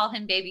not call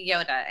him Baby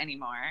Yoda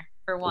anymore,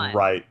 for one.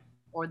 Right.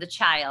 Or the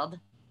child.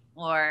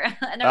 Or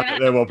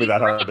it won't be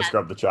that hard to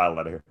scrub the child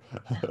out of here.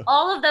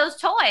 All of those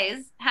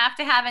toys have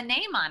to have a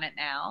name on it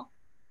now.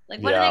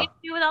 Like, what are they gonna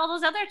do with all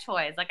those other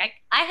toys? Like,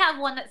 I have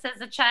one that says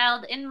a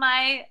child in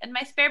my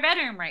spare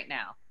bedroom right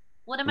now.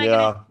 What am I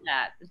gonna do with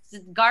that? It's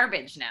just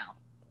garbage now.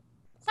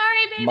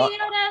 Sorry, Baby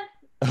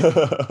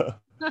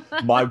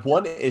Yoda. My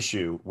one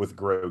issue with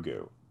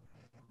Grogu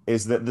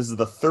is that this is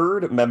the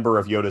third member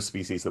of Yoda's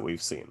species that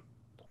we've seen.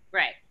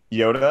 Right.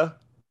 Yoda,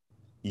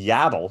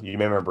 Yaddle, you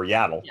may remember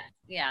Yaddle.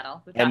 Yeah,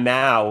 Yaddle. And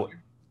now,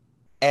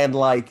 and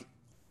like,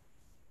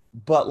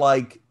 but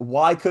like,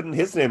 why couldn't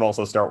his name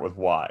also start with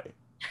Y?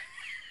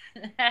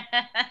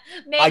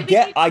 I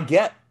get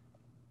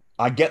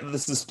that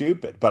this is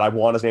stupid, but I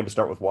want his name to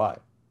start with Y.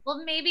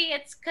 Well, maybe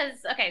it's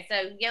because, okay,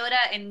 so Yoda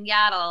and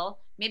Yaddle,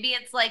 maybe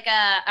it's like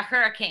a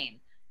hurricane.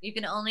 You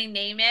can only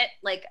name it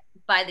like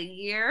by the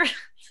year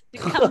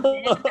it comes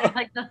in, or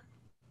like the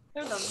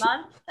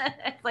month.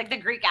 It's like the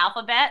Greek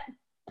alphabet.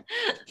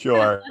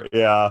 Sure,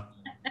 yeah.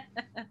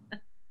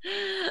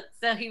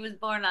 So he was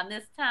born on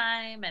this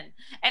time,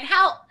 and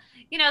how,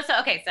 so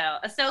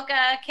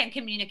Ahsoka can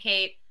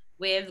communicate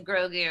with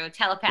Grogu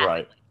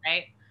telepathically,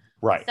 right?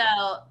 Right.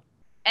 So,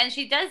 and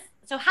she does.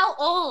 So, how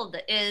old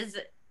is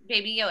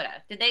Baby Yoda?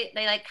 Did they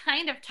like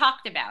kind of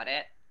talked about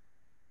it?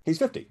 He's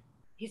 50.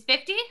 He's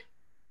 50?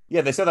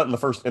 Yeah, they said that in the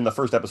first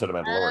episode of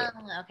Mandalorian.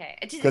 Oh, okay.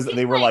 Because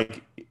they were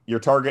like, your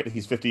target,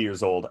 he's 50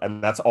 years old,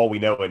 and that's all we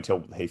know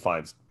until he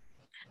finds.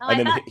 Oh, and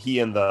then he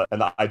and the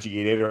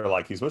IG-88 are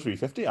like, he's supposed to be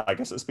 50? I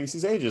guess the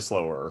species age is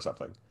slower or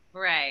something.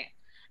 Right.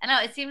 I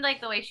know, it seemed like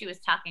the way she was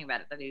talking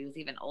about it, that he was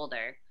even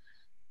older.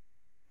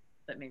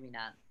 But maybe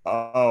not.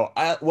 Oh,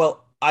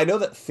 well, I know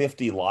that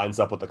 50 lines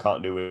up with the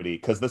continuity,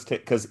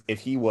 because if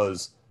he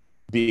was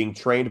being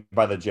trained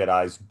by the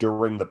Jedis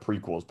during the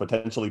prequels,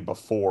 potentially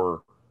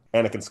before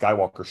Anakin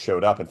Skywalker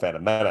showed up in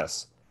Phantom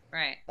Menace,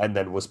 right, and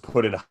then was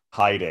put in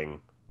hiding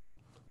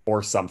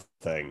or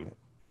something.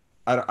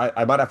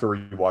 I might have to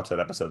rewatch that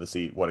episode to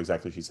see what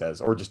exactly she says,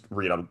 or just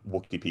read on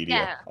Wikipedia.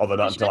 Yeah. Although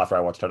not until after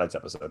I watch tonight's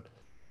episode.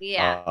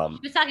 Yeah, she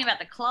was talking about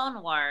the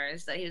Clone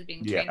Wars, that he was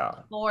being trained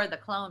before the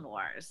Clone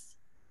Wars.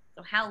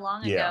 So how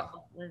long ago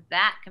was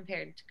that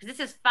compared to? Because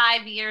this is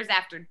 5 years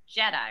after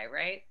Jedi,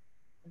 right?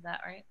 Is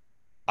that right?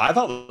 I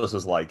thought this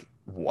was like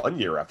 1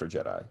 year after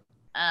Jedi.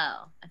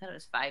 Oh, I thought it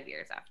was 5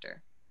 years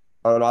after.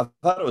 Oh no, I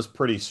thought it was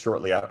pretty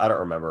shortly. I don't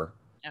remember.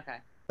 Okay.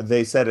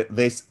 They said it.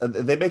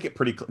 They make it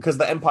pretty because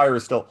the Empire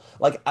is still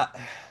like.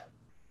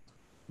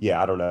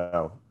 Yeah, I don't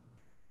know.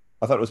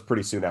 I thought it was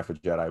pretty soon after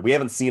Jedi. We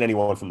haven't seen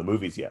anyone from the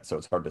movies yet, so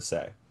it's hard to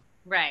say.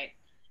 Right.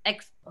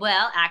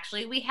 Well,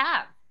 actually, we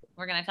have.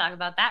 We're going to talk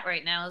about that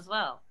right now as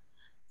well.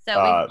 So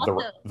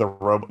the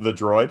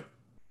droid.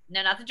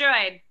 No, not the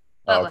droid.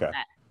 Boba Fett.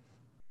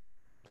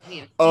 we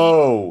have seen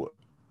Oh,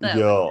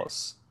 Boba.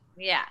 yes.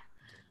 Yeah.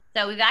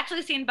 So we've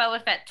actually seen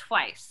Boba Fett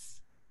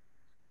twice.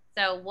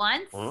 So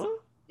once, Huh?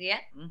 yeah,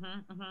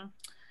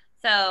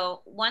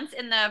 So once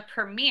in the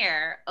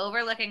premiere,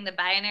 overlooking the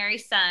binary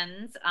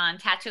suns on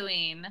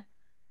Tatooine.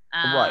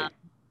 Um, Right.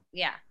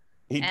 yeah,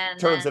 He and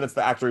turns then in, it's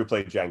the actor who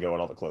played Django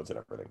and all the clothes and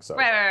everything. So,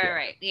 yeah.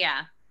 right,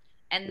 yeah.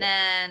 And Yeah.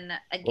 then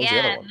What was the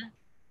other again, one?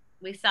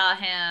 we saw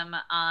him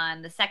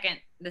on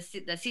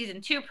the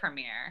season 2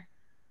 premiere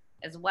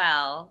as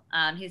well.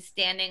 He's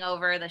standing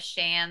over the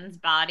Shan's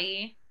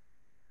body,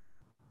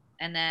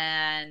 and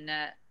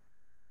then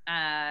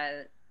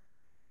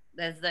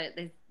there's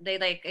they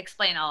like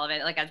explain all of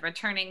it, like as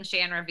returning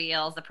Shan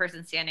reveals the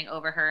person standing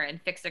over her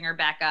and fixing her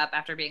back up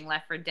after being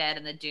left for dead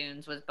in the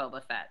dunes was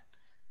Boba Fett.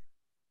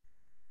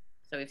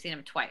 So we've seen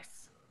him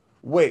twice.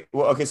 Wait,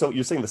 well, okay, so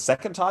you're saying the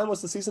second time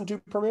was the season 2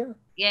 premiere?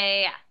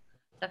 Yeah.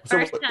 The So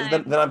first then,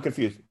 time, then I'm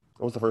confused.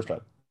 What was the first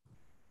time?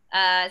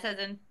 it says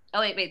in, oh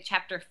wait,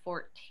 chapter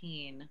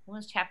 14. What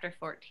was chapter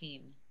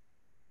 14?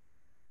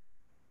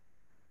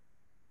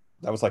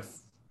 That was like,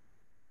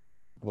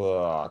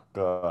 No, was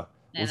no,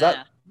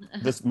 that no.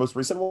 this most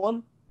recent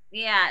one?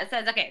 Yeah, it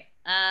says okay.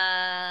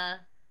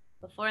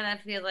 Before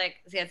that feels like,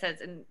 yeah, it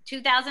says in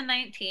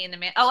 2019.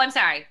 Oh, I'm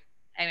sorry,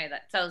 I made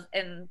that. So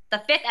in the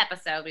 5th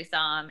episode we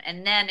saw him,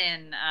 and then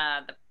in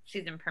the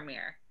season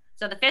premiere.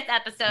 So the 5th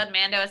episode,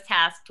 Mando is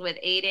tasked with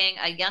aiding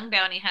a young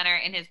bounty hunter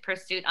in his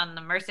pursuit on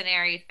the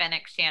mercenary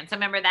Fennec Shan. So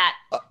remember that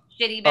Uh,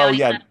 shitty oh bounty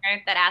yeah,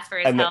 hunter that asked for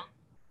his and help?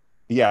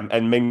 yeah,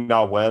 and Ming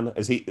Na Wen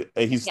is he's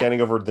Yeah.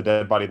 standing over the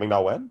dead body of Ming Na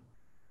Wen?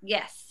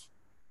 Yes.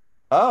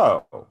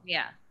 Oh,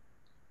 Yeah.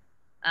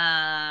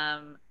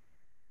 Um.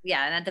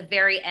 Yeah, and at the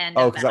very end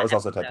oh, of because that that was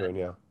also episode, Tatooine,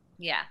 yeah.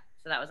 yeah.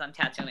 So that was on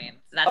Tatooine.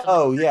 So that's when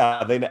we Oh first yeah,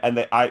 saw him.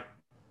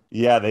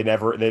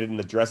 they didn't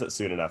address it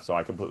soon enough, so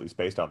I completely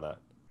spaced on that.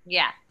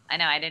 Yeah, I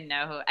know. I didn't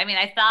know who. I mean,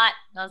 I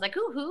was like,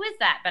 who is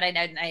that? But I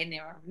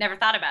never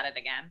thought about it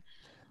again.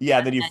 Yeah,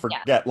 and And then you then,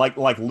 yeah, forget,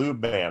 like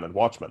Lube Man and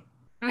Watchmen.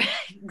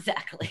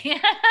 exactly.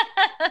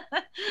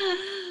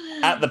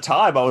 At the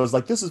time, I was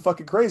like, "This is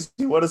fucking crazy.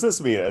 What does this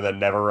mean?" And then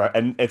never,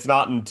 and it's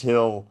not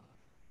until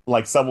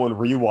like someone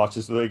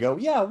rewatches so they go,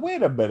 "Yeah,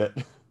 wait a minute."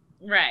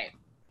 Right.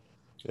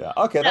 Yeah,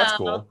 okay, that's So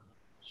cool.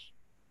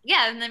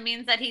 yeah, and that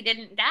means that he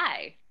didn't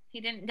die.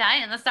 He didn't die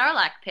in the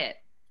Sarlacc pit.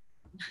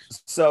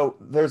 So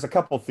there's a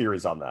couple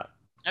theories on that.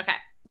 Okay.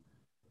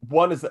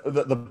 One is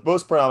the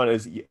most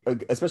predominant is,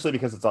 especially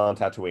because it's on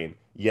Tatooine.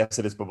 Yes,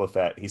 it is Boba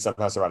Fett. He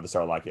somehow survived the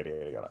Sarlacc, yada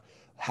yada yada.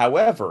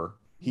 However,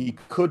 he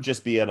could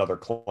just be another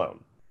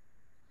clone.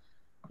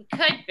 He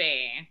could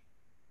be,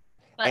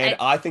 but And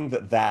I think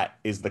that that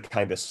is the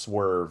kind of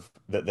swerve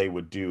that they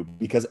would do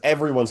because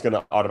everyone's going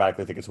to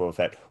automatically think it's Boba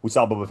Fett. We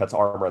saw Boba Fett's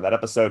armor in that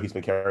episode. He's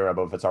been carrying around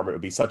Boba Fett's armor. It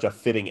would be such a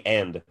fitting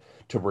end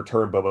to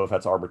return Boba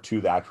Fett's armor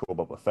to the actual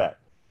Boba Fett.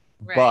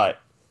 right.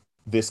 But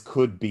this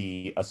could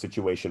be a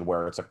situation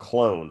where it's a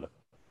clone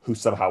who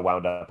somehow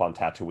wound up on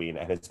Tatooine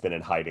and has been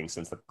in hiding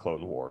since the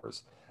Clone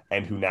Wars,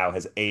 and who now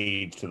has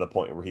aged to the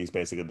point where he's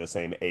basically the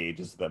same age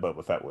as that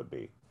Boba Fett would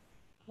be.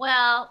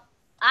 Well,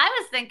 I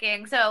was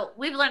thinking, so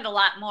we've learned a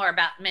lot more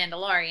about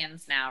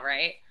Mandalorians now,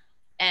 right?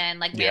 And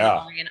like Yeah.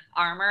 Mandalorian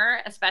armor,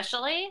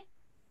 especially.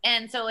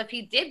 And so if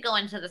he did go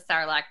into the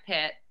Sarlacc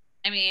pit,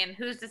 I mean,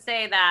 who's to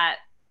say that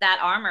that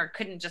armor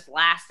couldn't just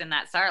last in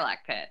that Sarlacc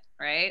pit,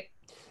 right?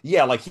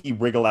 Yeah, like he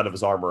wriggled out of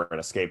his armor and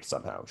escaped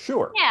somehow.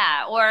 Sure.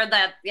 Yeah, or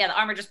the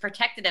armor just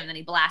protected him, then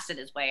he blasted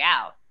his way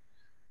out,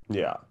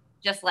 Yeah.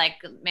 just like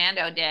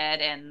Mando did,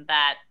 and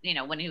that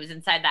when he was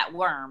inside that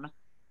worm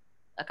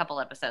a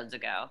couple episodes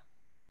ago.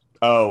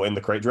 Oh, and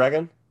the Crate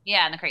Dragon?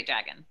 Yeah, and the Crate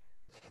Dragon.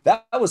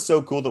 That was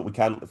so cool that we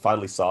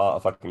finally saw a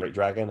fucking Great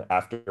Dragon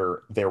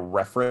after they're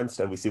referenced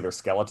and we see their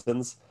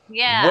skeletons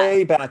Yeah,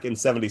 way back in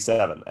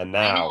 77. And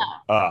I know.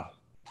 now,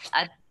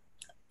 So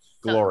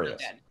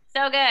glorious. good.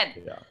 So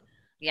good. Yeah.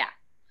 Yeah.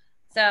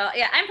 So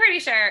yeah, I'm pretty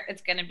sure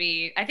it's gonna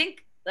be. I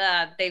think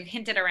they've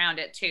hinted around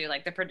it too.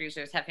 Like the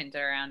producers have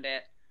hinted around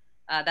it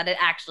that it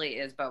actually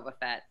is Boba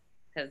Fett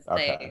because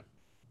Okay.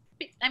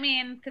 I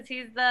mean, because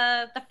he's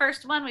the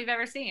first one we've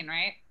ever seen,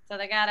 right? So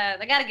they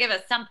gotta give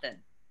us something.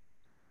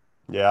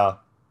 Yeah.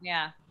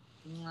 Yeah.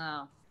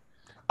 No.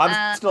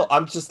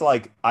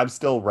 I'm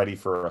still ready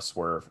for a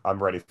swerve.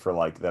 I'm ready for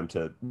like them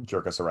to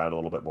jerk us around a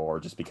little bit more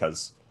just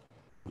because,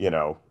 you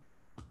know,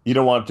 you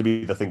don't want it to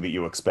be the thing that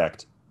you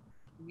expect.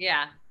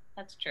 Yeah,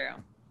 that's true.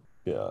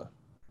 Yeah.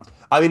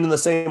 I mean, in the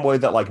same way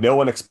that like no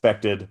one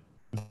expected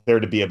there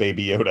to be a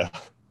Baby Yoda.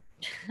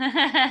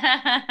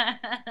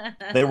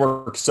 They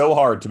worked so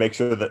hard to make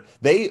sure that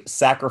they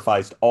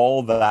sacrificed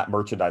all that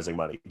merchandising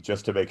money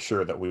just to make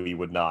sure that we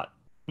would not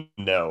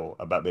know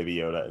about Baby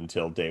Yoda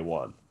until day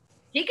one.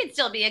 He could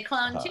still be a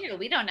clone too.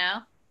 We don't know.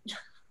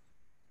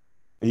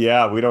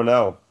 Yeah, we don't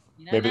know.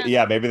 We don't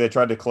know. Maybe they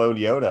tried to clone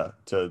Yoda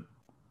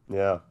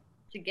yeah.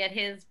 To get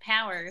his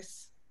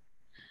powers.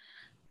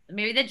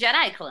 Maybe the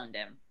Jedi cloned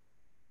him.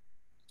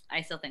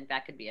 I still think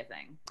that could be a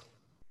thing.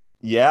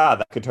 Yeah,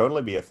 that could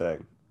totally be a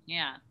thing.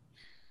 Yeah.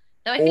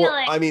 Though I feel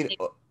like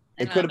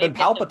It could have been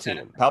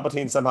Palpatine.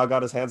 Palpatine somehow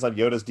got his hands on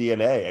Yoda's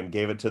DNA and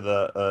gave it to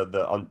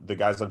the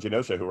guys on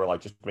Genosha who were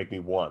like, just make me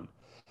one.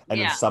 And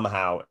then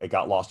somehow it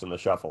got lost in the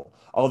shuffle.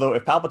 Although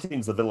if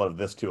Palpatine's the villain of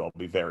this too, I'll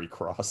be very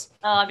cross.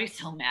 Oh, I'll be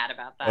so mad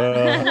about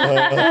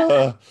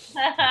that.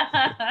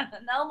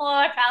 No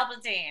more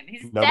Palpatine.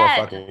 He's dead. No more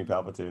fucking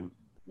Palpatine.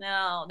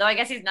 No, though I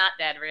guess he's not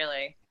dead,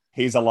 really.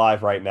 He's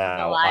alive right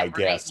now, alive I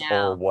guess, right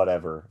now. or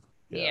whatever.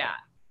 Yeah.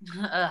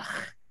 Ugh.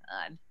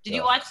 God. Did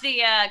you watch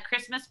the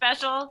Christmas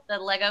special? The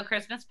Lego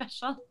Christmas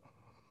special?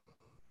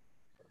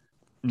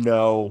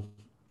 No.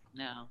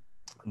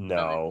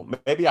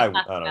 Maybe I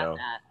don't know.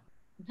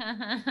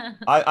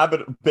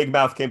 Big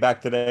Mouth came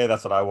back today.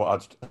 That's what I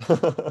watched.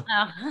 Oh.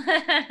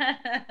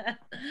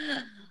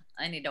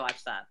 I need to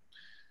watch that.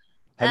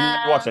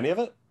 Have you watched any of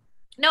it?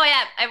 No,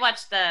 I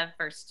watched the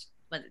first,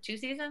 was it 2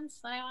 seasons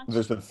that I watched?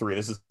 There's been 3.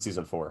 This is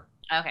season 4.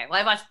 Okay,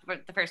 well, I watched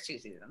the first 2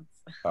 seasons.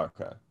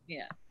 Okay.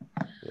 Yeah.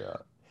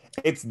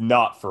 It's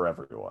not for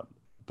everyone,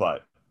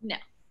 but no.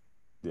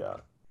 Yeah.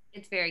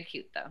 It's very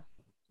cute though.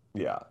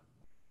 Yeah.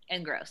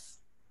 And gross.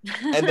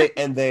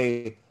 and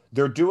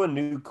they're doing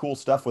new cool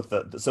stuff with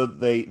so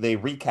they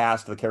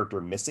recast the character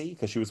Missy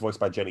because she was voiced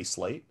by Jenny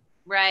Slate.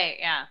 Right,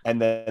 yeah.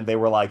 And then they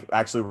were like,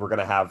 actually, we're going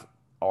to have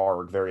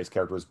our various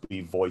characters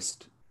be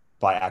voiced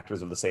by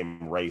actors of the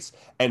same race.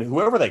 And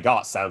whoever they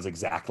got sounds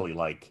exactly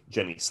like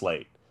Jenny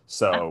Slate.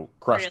 So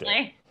crushed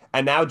it.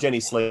 And now Jenny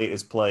Slate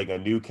is playing a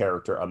new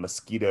character, a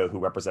mosquito who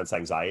represents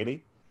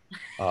anxiety.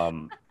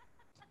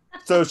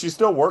 So she's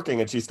still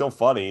working and she's still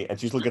funny and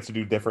she still gets to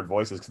do different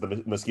voices because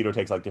the mosquito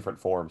takes like different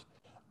forms.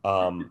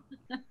 But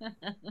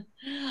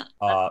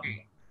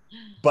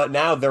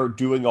now they're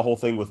doing a whole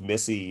thing with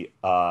Missy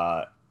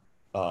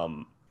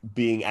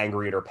being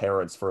angry at her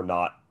parents for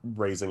not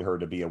raising her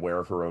to be aware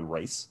of her own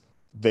race.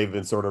 They've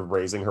been sort of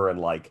raising her in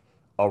like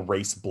a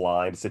race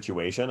blind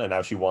situation, and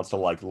now she wants to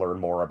like learn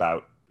more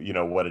about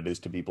what it is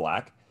to be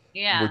black.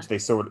 Yeah. Which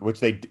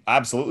they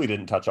absolutely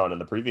didn't touch on in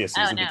the previous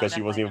season because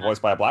she wasn't even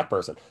voiced by a black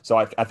person. So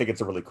I think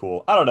it's a really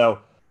cool. I don't know.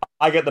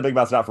 I get the Big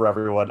Mouth's not for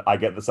everyone. I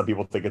get that some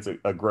people think it's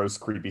a gross,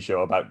 creepy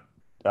show about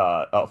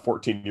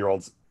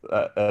 14-year-olds.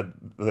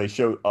 They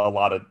show a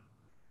lot of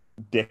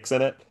dicks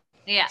in it.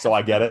 Yeah. So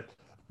I get it.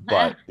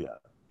 But yeah.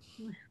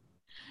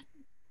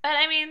 But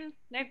I mean,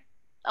 there've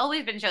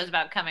always been shows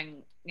about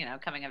coming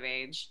of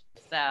age.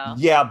 So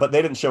yeah, but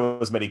they didn't show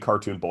as many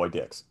cartoon boy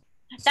dicks.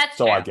 That's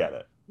so true. I get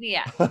it.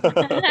 Yeah.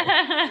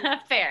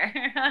 Fair.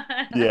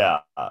 Yeah.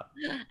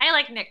 I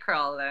like Nick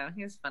Kroll though.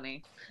 He's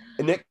funny.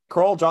 Nick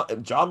Kroll, John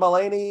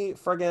Mulaney,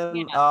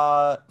 friggin'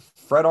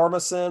 Fred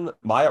Armisen,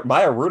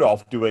 Maya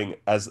Rudolph doing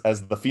as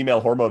the female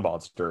hormone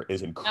monster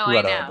is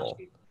incredible.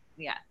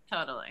 Yeah,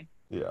 totally.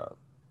 Yeah.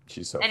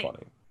 She's so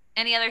funny.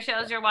 Any other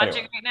shows you're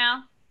watching right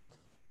now?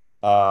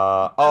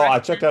 I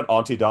checked out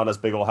Auntie Donna's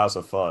Big Ol' House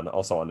of Fun,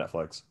 also on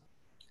Netflix.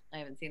 I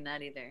haven't seen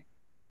that either.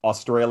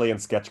 Australian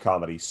sketch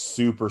comedy,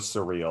 super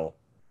surreal.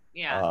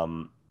 Yeah.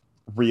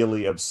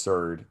 Really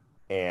absurd.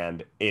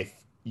 And if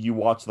you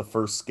watch the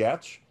first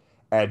sketch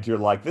and you're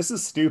like, this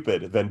is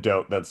stupid, then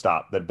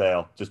stop, then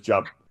bail, just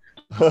jump.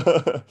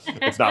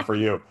 It's not for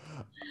you.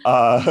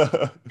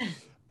 What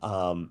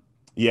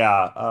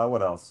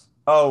else?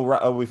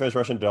 We finished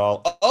Russian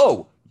Doll.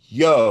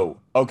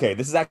 Okay,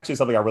 this is actually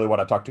something I really want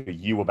to talk to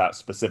you about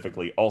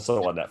specifically,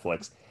 also on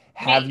Netflix.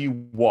 Have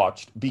you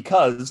watched,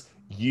 because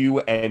you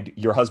and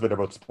your husband are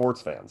both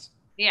sports fans.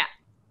 Yeah.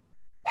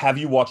 Have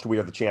you watched We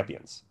Are the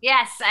Champions?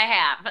 Yes, I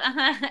have.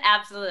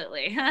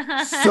 Absolutely.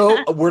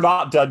 So we're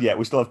not done yet.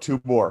 We still have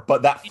 2 more.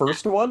 But that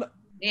first one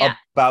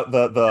about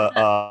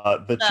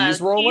the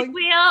cheese rolling? Cheese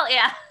wheel,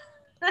 yeah.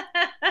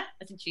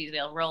 It's a cheese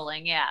wheel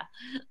rolling, yeah.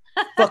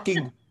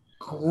 Fucking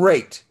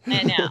great.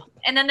 I know.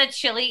 And then the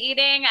chili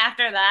eating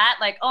after that,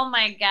 like, oh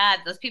my God,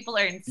 those people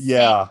are insane.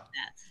 Yeah.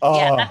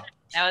 Yeah,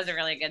 that was a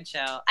really good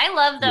show. I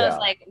love those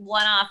like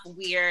one-off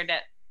weird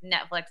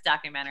Netflix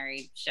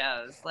documentary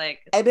shows.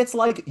 And it's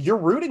like you're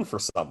rooting for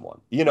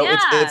someone.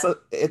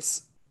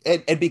 It's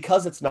and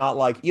because it's not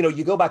like,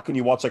 you go back and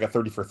you watch like a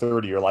 30 for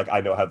 30, you're like,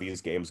 I know how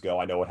these games go,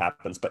 I know what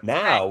happens. But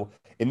now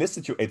in this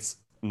situation,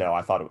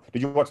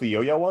 did you watch the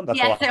yo-yo one?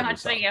 Yes, I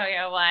watched the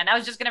yo-yo one. I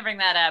was just gonna bring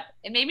that up.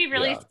 It made me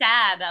really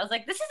sad. I was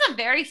like, this is a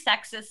very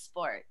sexist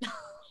sport.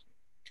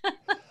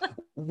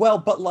 Well,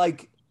 but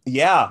like,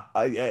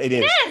 it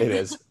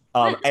is.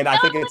 And I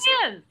think it's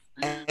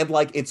and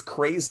like it's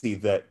crazy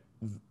that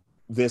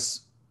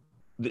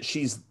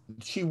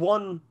she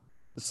won.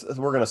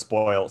 We're gonna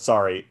spoil.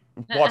 Sorry,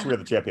 watch We Are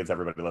the Champions,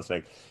 everybody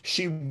listening.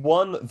 She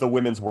won the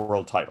women's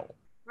world title.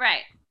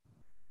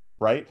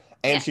 Right,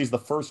 and she's the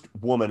first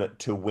woman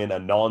to win a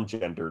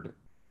non-gendered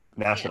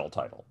national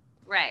title.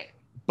 Right.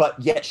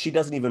 But yet she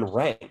doesn't even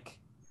rank.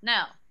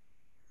 No.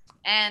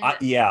 And I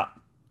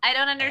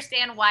don't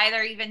understand why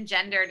they're even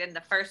gendered in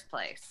the first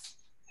place.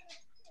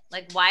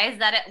 Like, why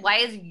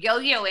is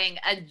yo-yoing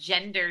a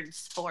gendered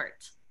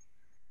sport?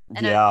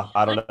 And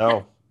I don't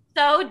know.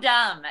 So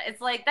dumb.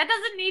 It's like, that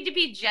doesn't need to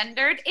be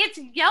gendered. It's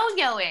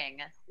yo-yoing.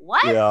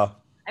 What? Yeah.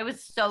 I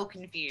was so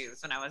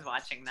confused when I was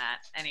watching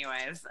that.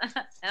 Anyways, and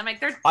I'm like,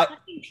 they're I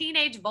fucking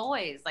teenage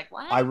boys. Like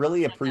what? I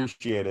really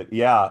appreciate it.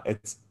 Yeah, and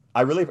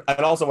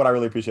also what I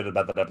really appreciated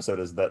about that episode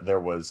is that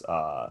there was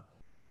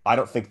I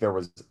don't think there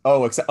was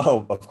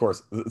of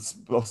course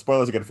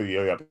spoilers again for the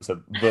Yo-Yo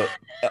episode.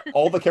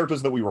 All the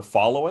characters that we were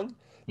following,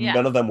 Yeah.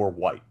 none of them were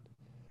white.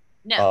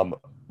 No.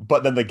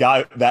 But then the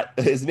guy that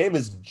his name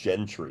is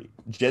Gentry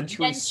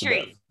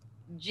Smith.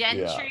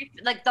 Gentry,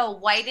 like the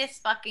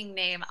whitest fucking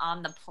name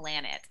on the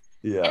planet.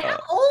 Yeah. And how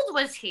old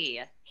was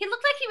he? He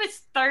looked like he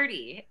was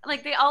 30.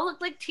 Like they all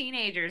looked like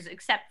teenagers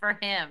except for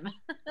him.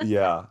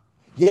 Yeah.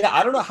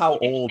 I don't know how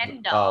old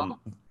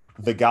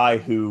the guy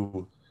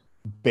who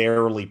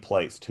barely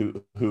placed,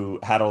 who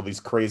had all these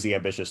crazy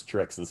ambitious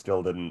tricks and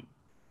still didn't,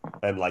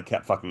 and like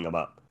kept fucking them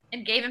up.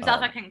 And gave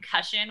himself a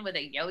concussion with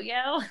a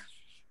yo-yo.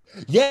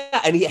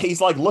 Yeah, and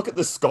he's like, look at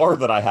the scar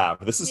that I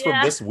have. This is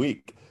from this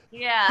week.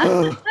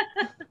 Yeah.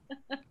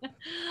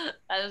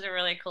 That was a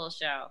really cool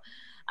show.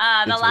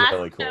 The last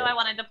really cool. show I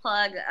wanted to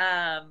plug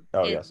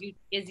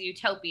is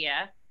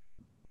Utopia.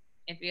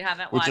 If you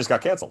haven't watched, Which just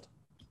got canceled.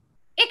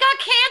 It got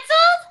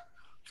canceled?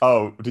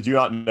 Oh, did you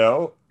not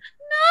know?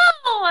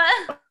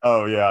 No.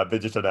 Oh yeah, they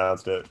just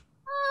announced it.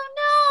 Oh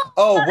no.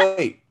 Oh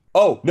wait.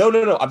 Oh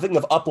no. I'm thinking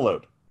of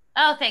Upload.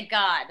 Oh, thank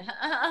God.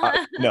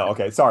 No,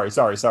 okay. Sorry.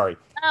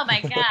 Oh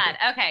my God.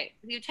 Okay,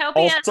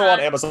 Utopia. Also on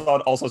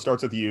Amazon. Also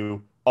starts with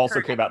you. Also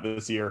Correct. came out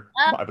this year.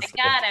 Oh my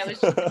God, I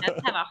was just about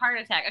to have a heart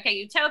attack. Okay,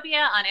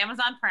 Utopia on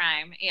Amazon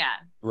Prime. Yeah.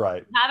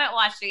 Right. Haven't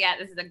watched it yet.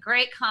 This is a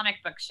great comic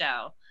book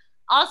show.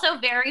 Also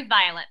very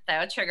violent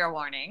though. Trigger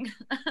warning.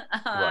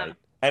 Right.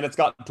 And it's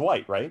got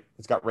Dwight, right?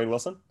 It's got Rainn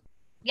Wilson.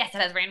 Yes,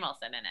 it has Rainn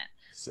Wilson in it.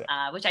 Sick.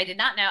 Which I did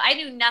not know. I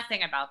knew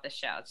nothing about the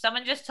show.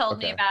 Someone just told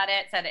me about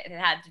it. Said it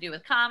had to do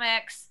with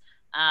comics.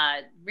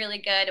 Really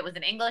good. It was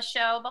an English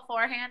show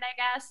beforehand, I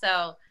guess.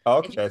 So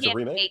okay, it's a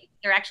remake.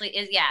 There actually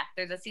is. Yeah,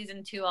 there's a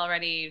season 2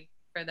 already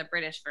for the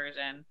British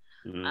version.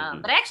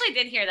 Mm. But I actually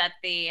did hear that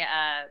the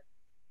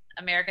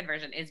American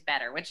version is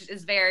better, which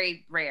is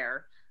very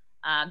rare.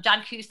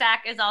 John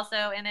Cusack is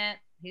also in it.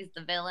 He's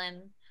the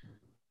villain.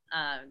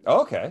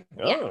 Okay.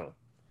 Oh. Yeah.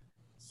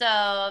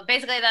 So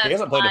basically, he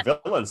hasn't played a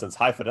villain since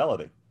High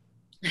Fidelity.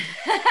 He's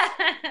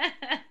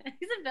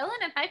a villain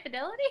in High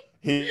Fidelity?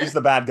 He's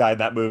the bad guy in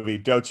that movie.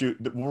 Don't you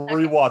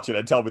rewatch it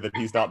and tell me that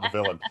he's not the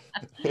villain,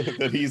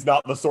 that he's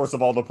not the source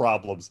of all the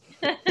problems.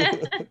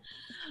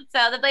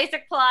 So the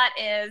basic plot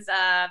is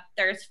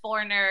there's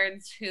 4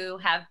 nerds who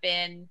have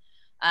been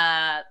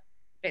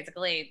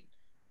basically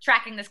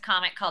tracking this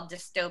comic called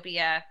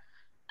Dystopia.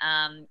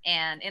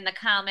 And in the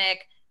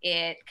comic,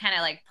 it kind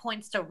of like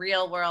points to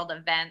real world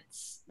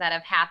events that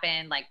have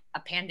happened, like a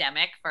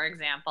pandemic, for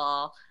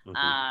example.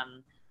 Mm-hmm.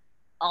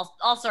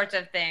 All sorts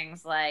of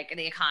things, like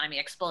the economy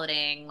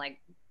exploding, like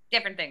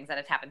different things that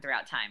have happened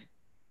throughout time.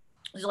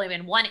 There's only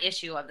been 1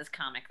 issue of this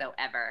comic though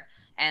ever,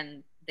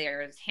 and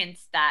there's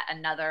hints that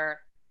another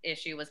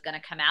issue was going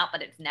to come out,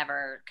 but it's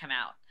never come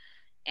out.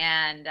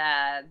 And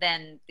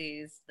then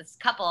this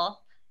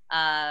couple,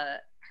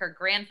 her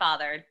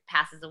grandfather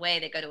passes away.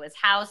 They go to his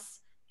house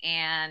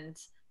and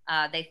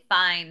they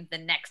find the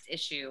next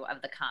issue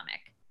of the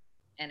comic,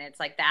 and it's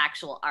like the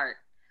actual art,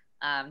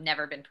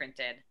 never been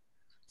printed.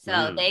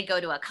 So they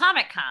go to a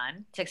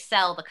Comic-Con to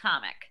sell the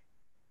comic,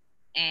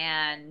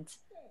 and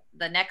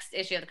the next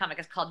issue of the comic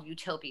is called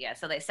Utopia.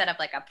 So they set up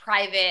like a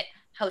private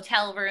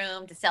hotel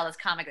room to sell this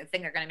comic. They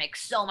think they're going to make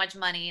so much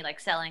money like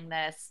selling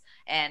this,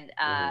 and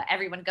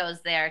everyone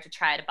goes there to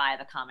try to buy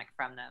the comic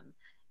from them.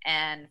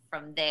 And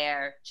from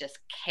there, just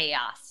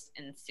chaos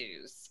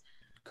ensues.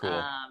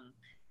 Cool.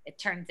 It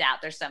turns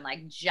out there's some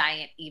like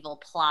giant evil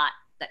plot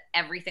that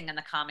everything in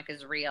the comic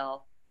is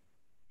real,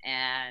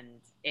 and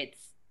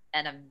it's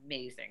an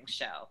amazing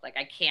show. Like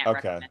I can't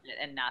recommend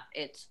it enough.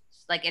 It's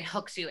like it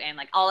hooks you in.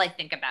 Like all I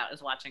think about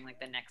is watching like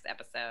the next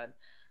episode.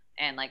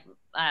 And like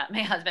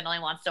my husband only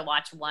wants to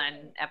watch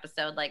 1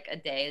 episode like a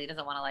day. He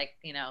doesn't want to like,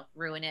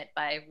 ruin it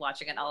by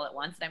watching it all at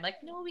once. And I'm like,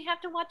 no, we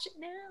have to watch it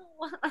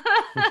now.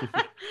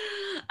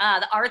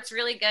 The art's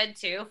really good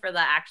too for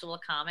the actual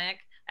comic.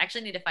 I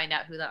actually need to find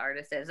out who the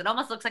artist is. It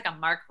almost looks like a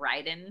Mark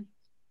Ryden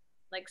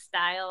like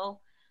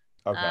style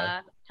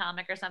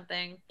comic or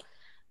something.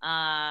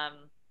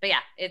 But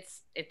yeah,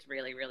 it's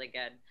really, really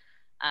good.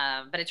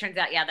 But it turns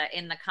out, that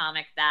in the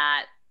comic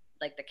that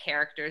like the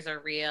characters are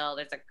real.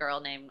 There's a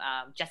girl named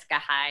Jessica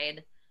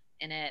Hyde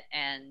in it,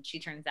 and she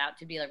turns out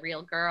to be a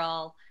real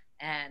girl.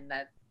 And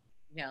that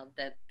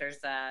there's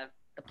the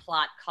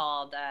plot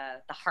called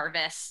The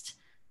Harvest.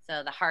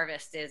 So the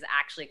Harvest is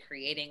actually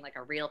creating like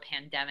a real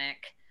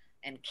pandemic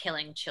and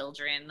killing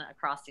children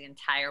across the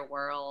entire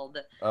world.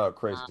 Oh,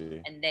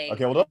 crazy! And they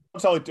well,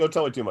 don't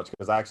tell me too much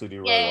because I actually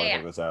do really want to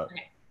check this out.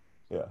 Okay.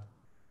 Yeah.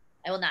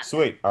 I will not.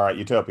 Sweet. All right,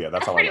 Utopia.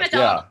 That's all I pretty much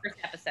all of the first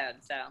episode.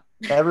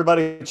 So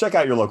everybody, check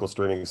out your local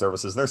streaming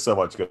services. There's so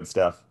much good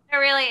stuff. There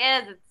really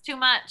is. It's too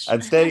much.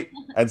 And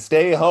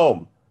stay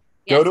home.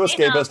 Go to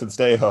Escapist and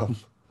stay home.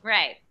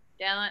 Right.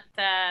 Don't.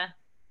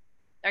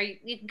 Or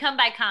you can come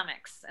buy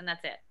comics, and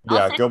that's it.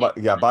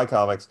 Buy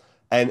comics.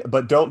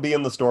 But don't be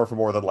in the store for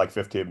more than like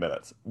 15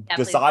 minutes. Yeah,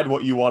 Decide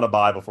what you want to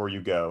buy before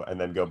you go, and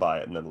then go buy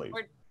it and then leave.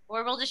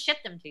 Or we'll just ship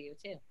them to you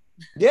too.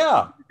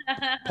 Yeah.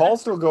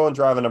 Paul's still going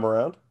driving them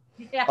around.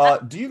 Yeah.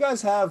 Do you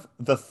guys have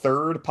the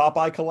third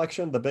Popeye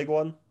collection, the big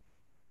one?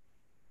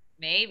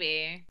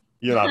 Maybe.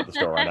 You're not at the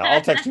store right now.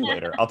 I'll text you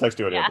later. I'll text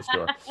you when you're at the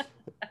store.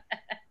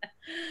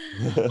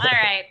 All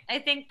right. I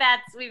think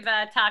we've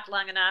talked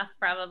long enough,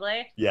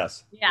 probably.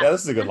 Yes. Yeah. Yeah,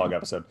 this is a good long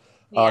episode.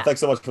 Yeah.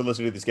 Thanks so much for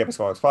listening to the Escapist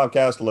Comics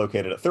podcast,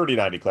 located at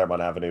 3090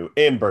 Claremont Avenue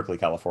in Berkeley,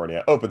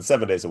 California. Open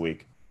 7 days a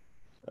week.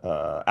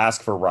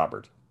 Ask for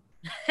Robert.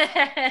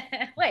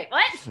 Wait,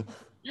 what?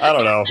 I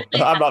don't know.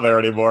 I'm not there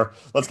anymore.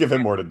 Let's give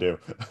him more to do.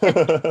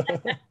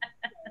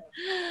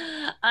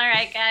 All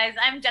right, guys.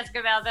 I'm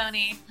Jessica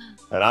Balboni.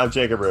 And I'm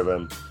Jacob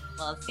Rubin.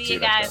 We'll see See you you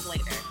next guys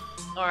later.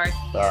 Or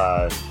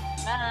Bye.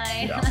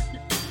 bye.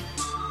 Yeah.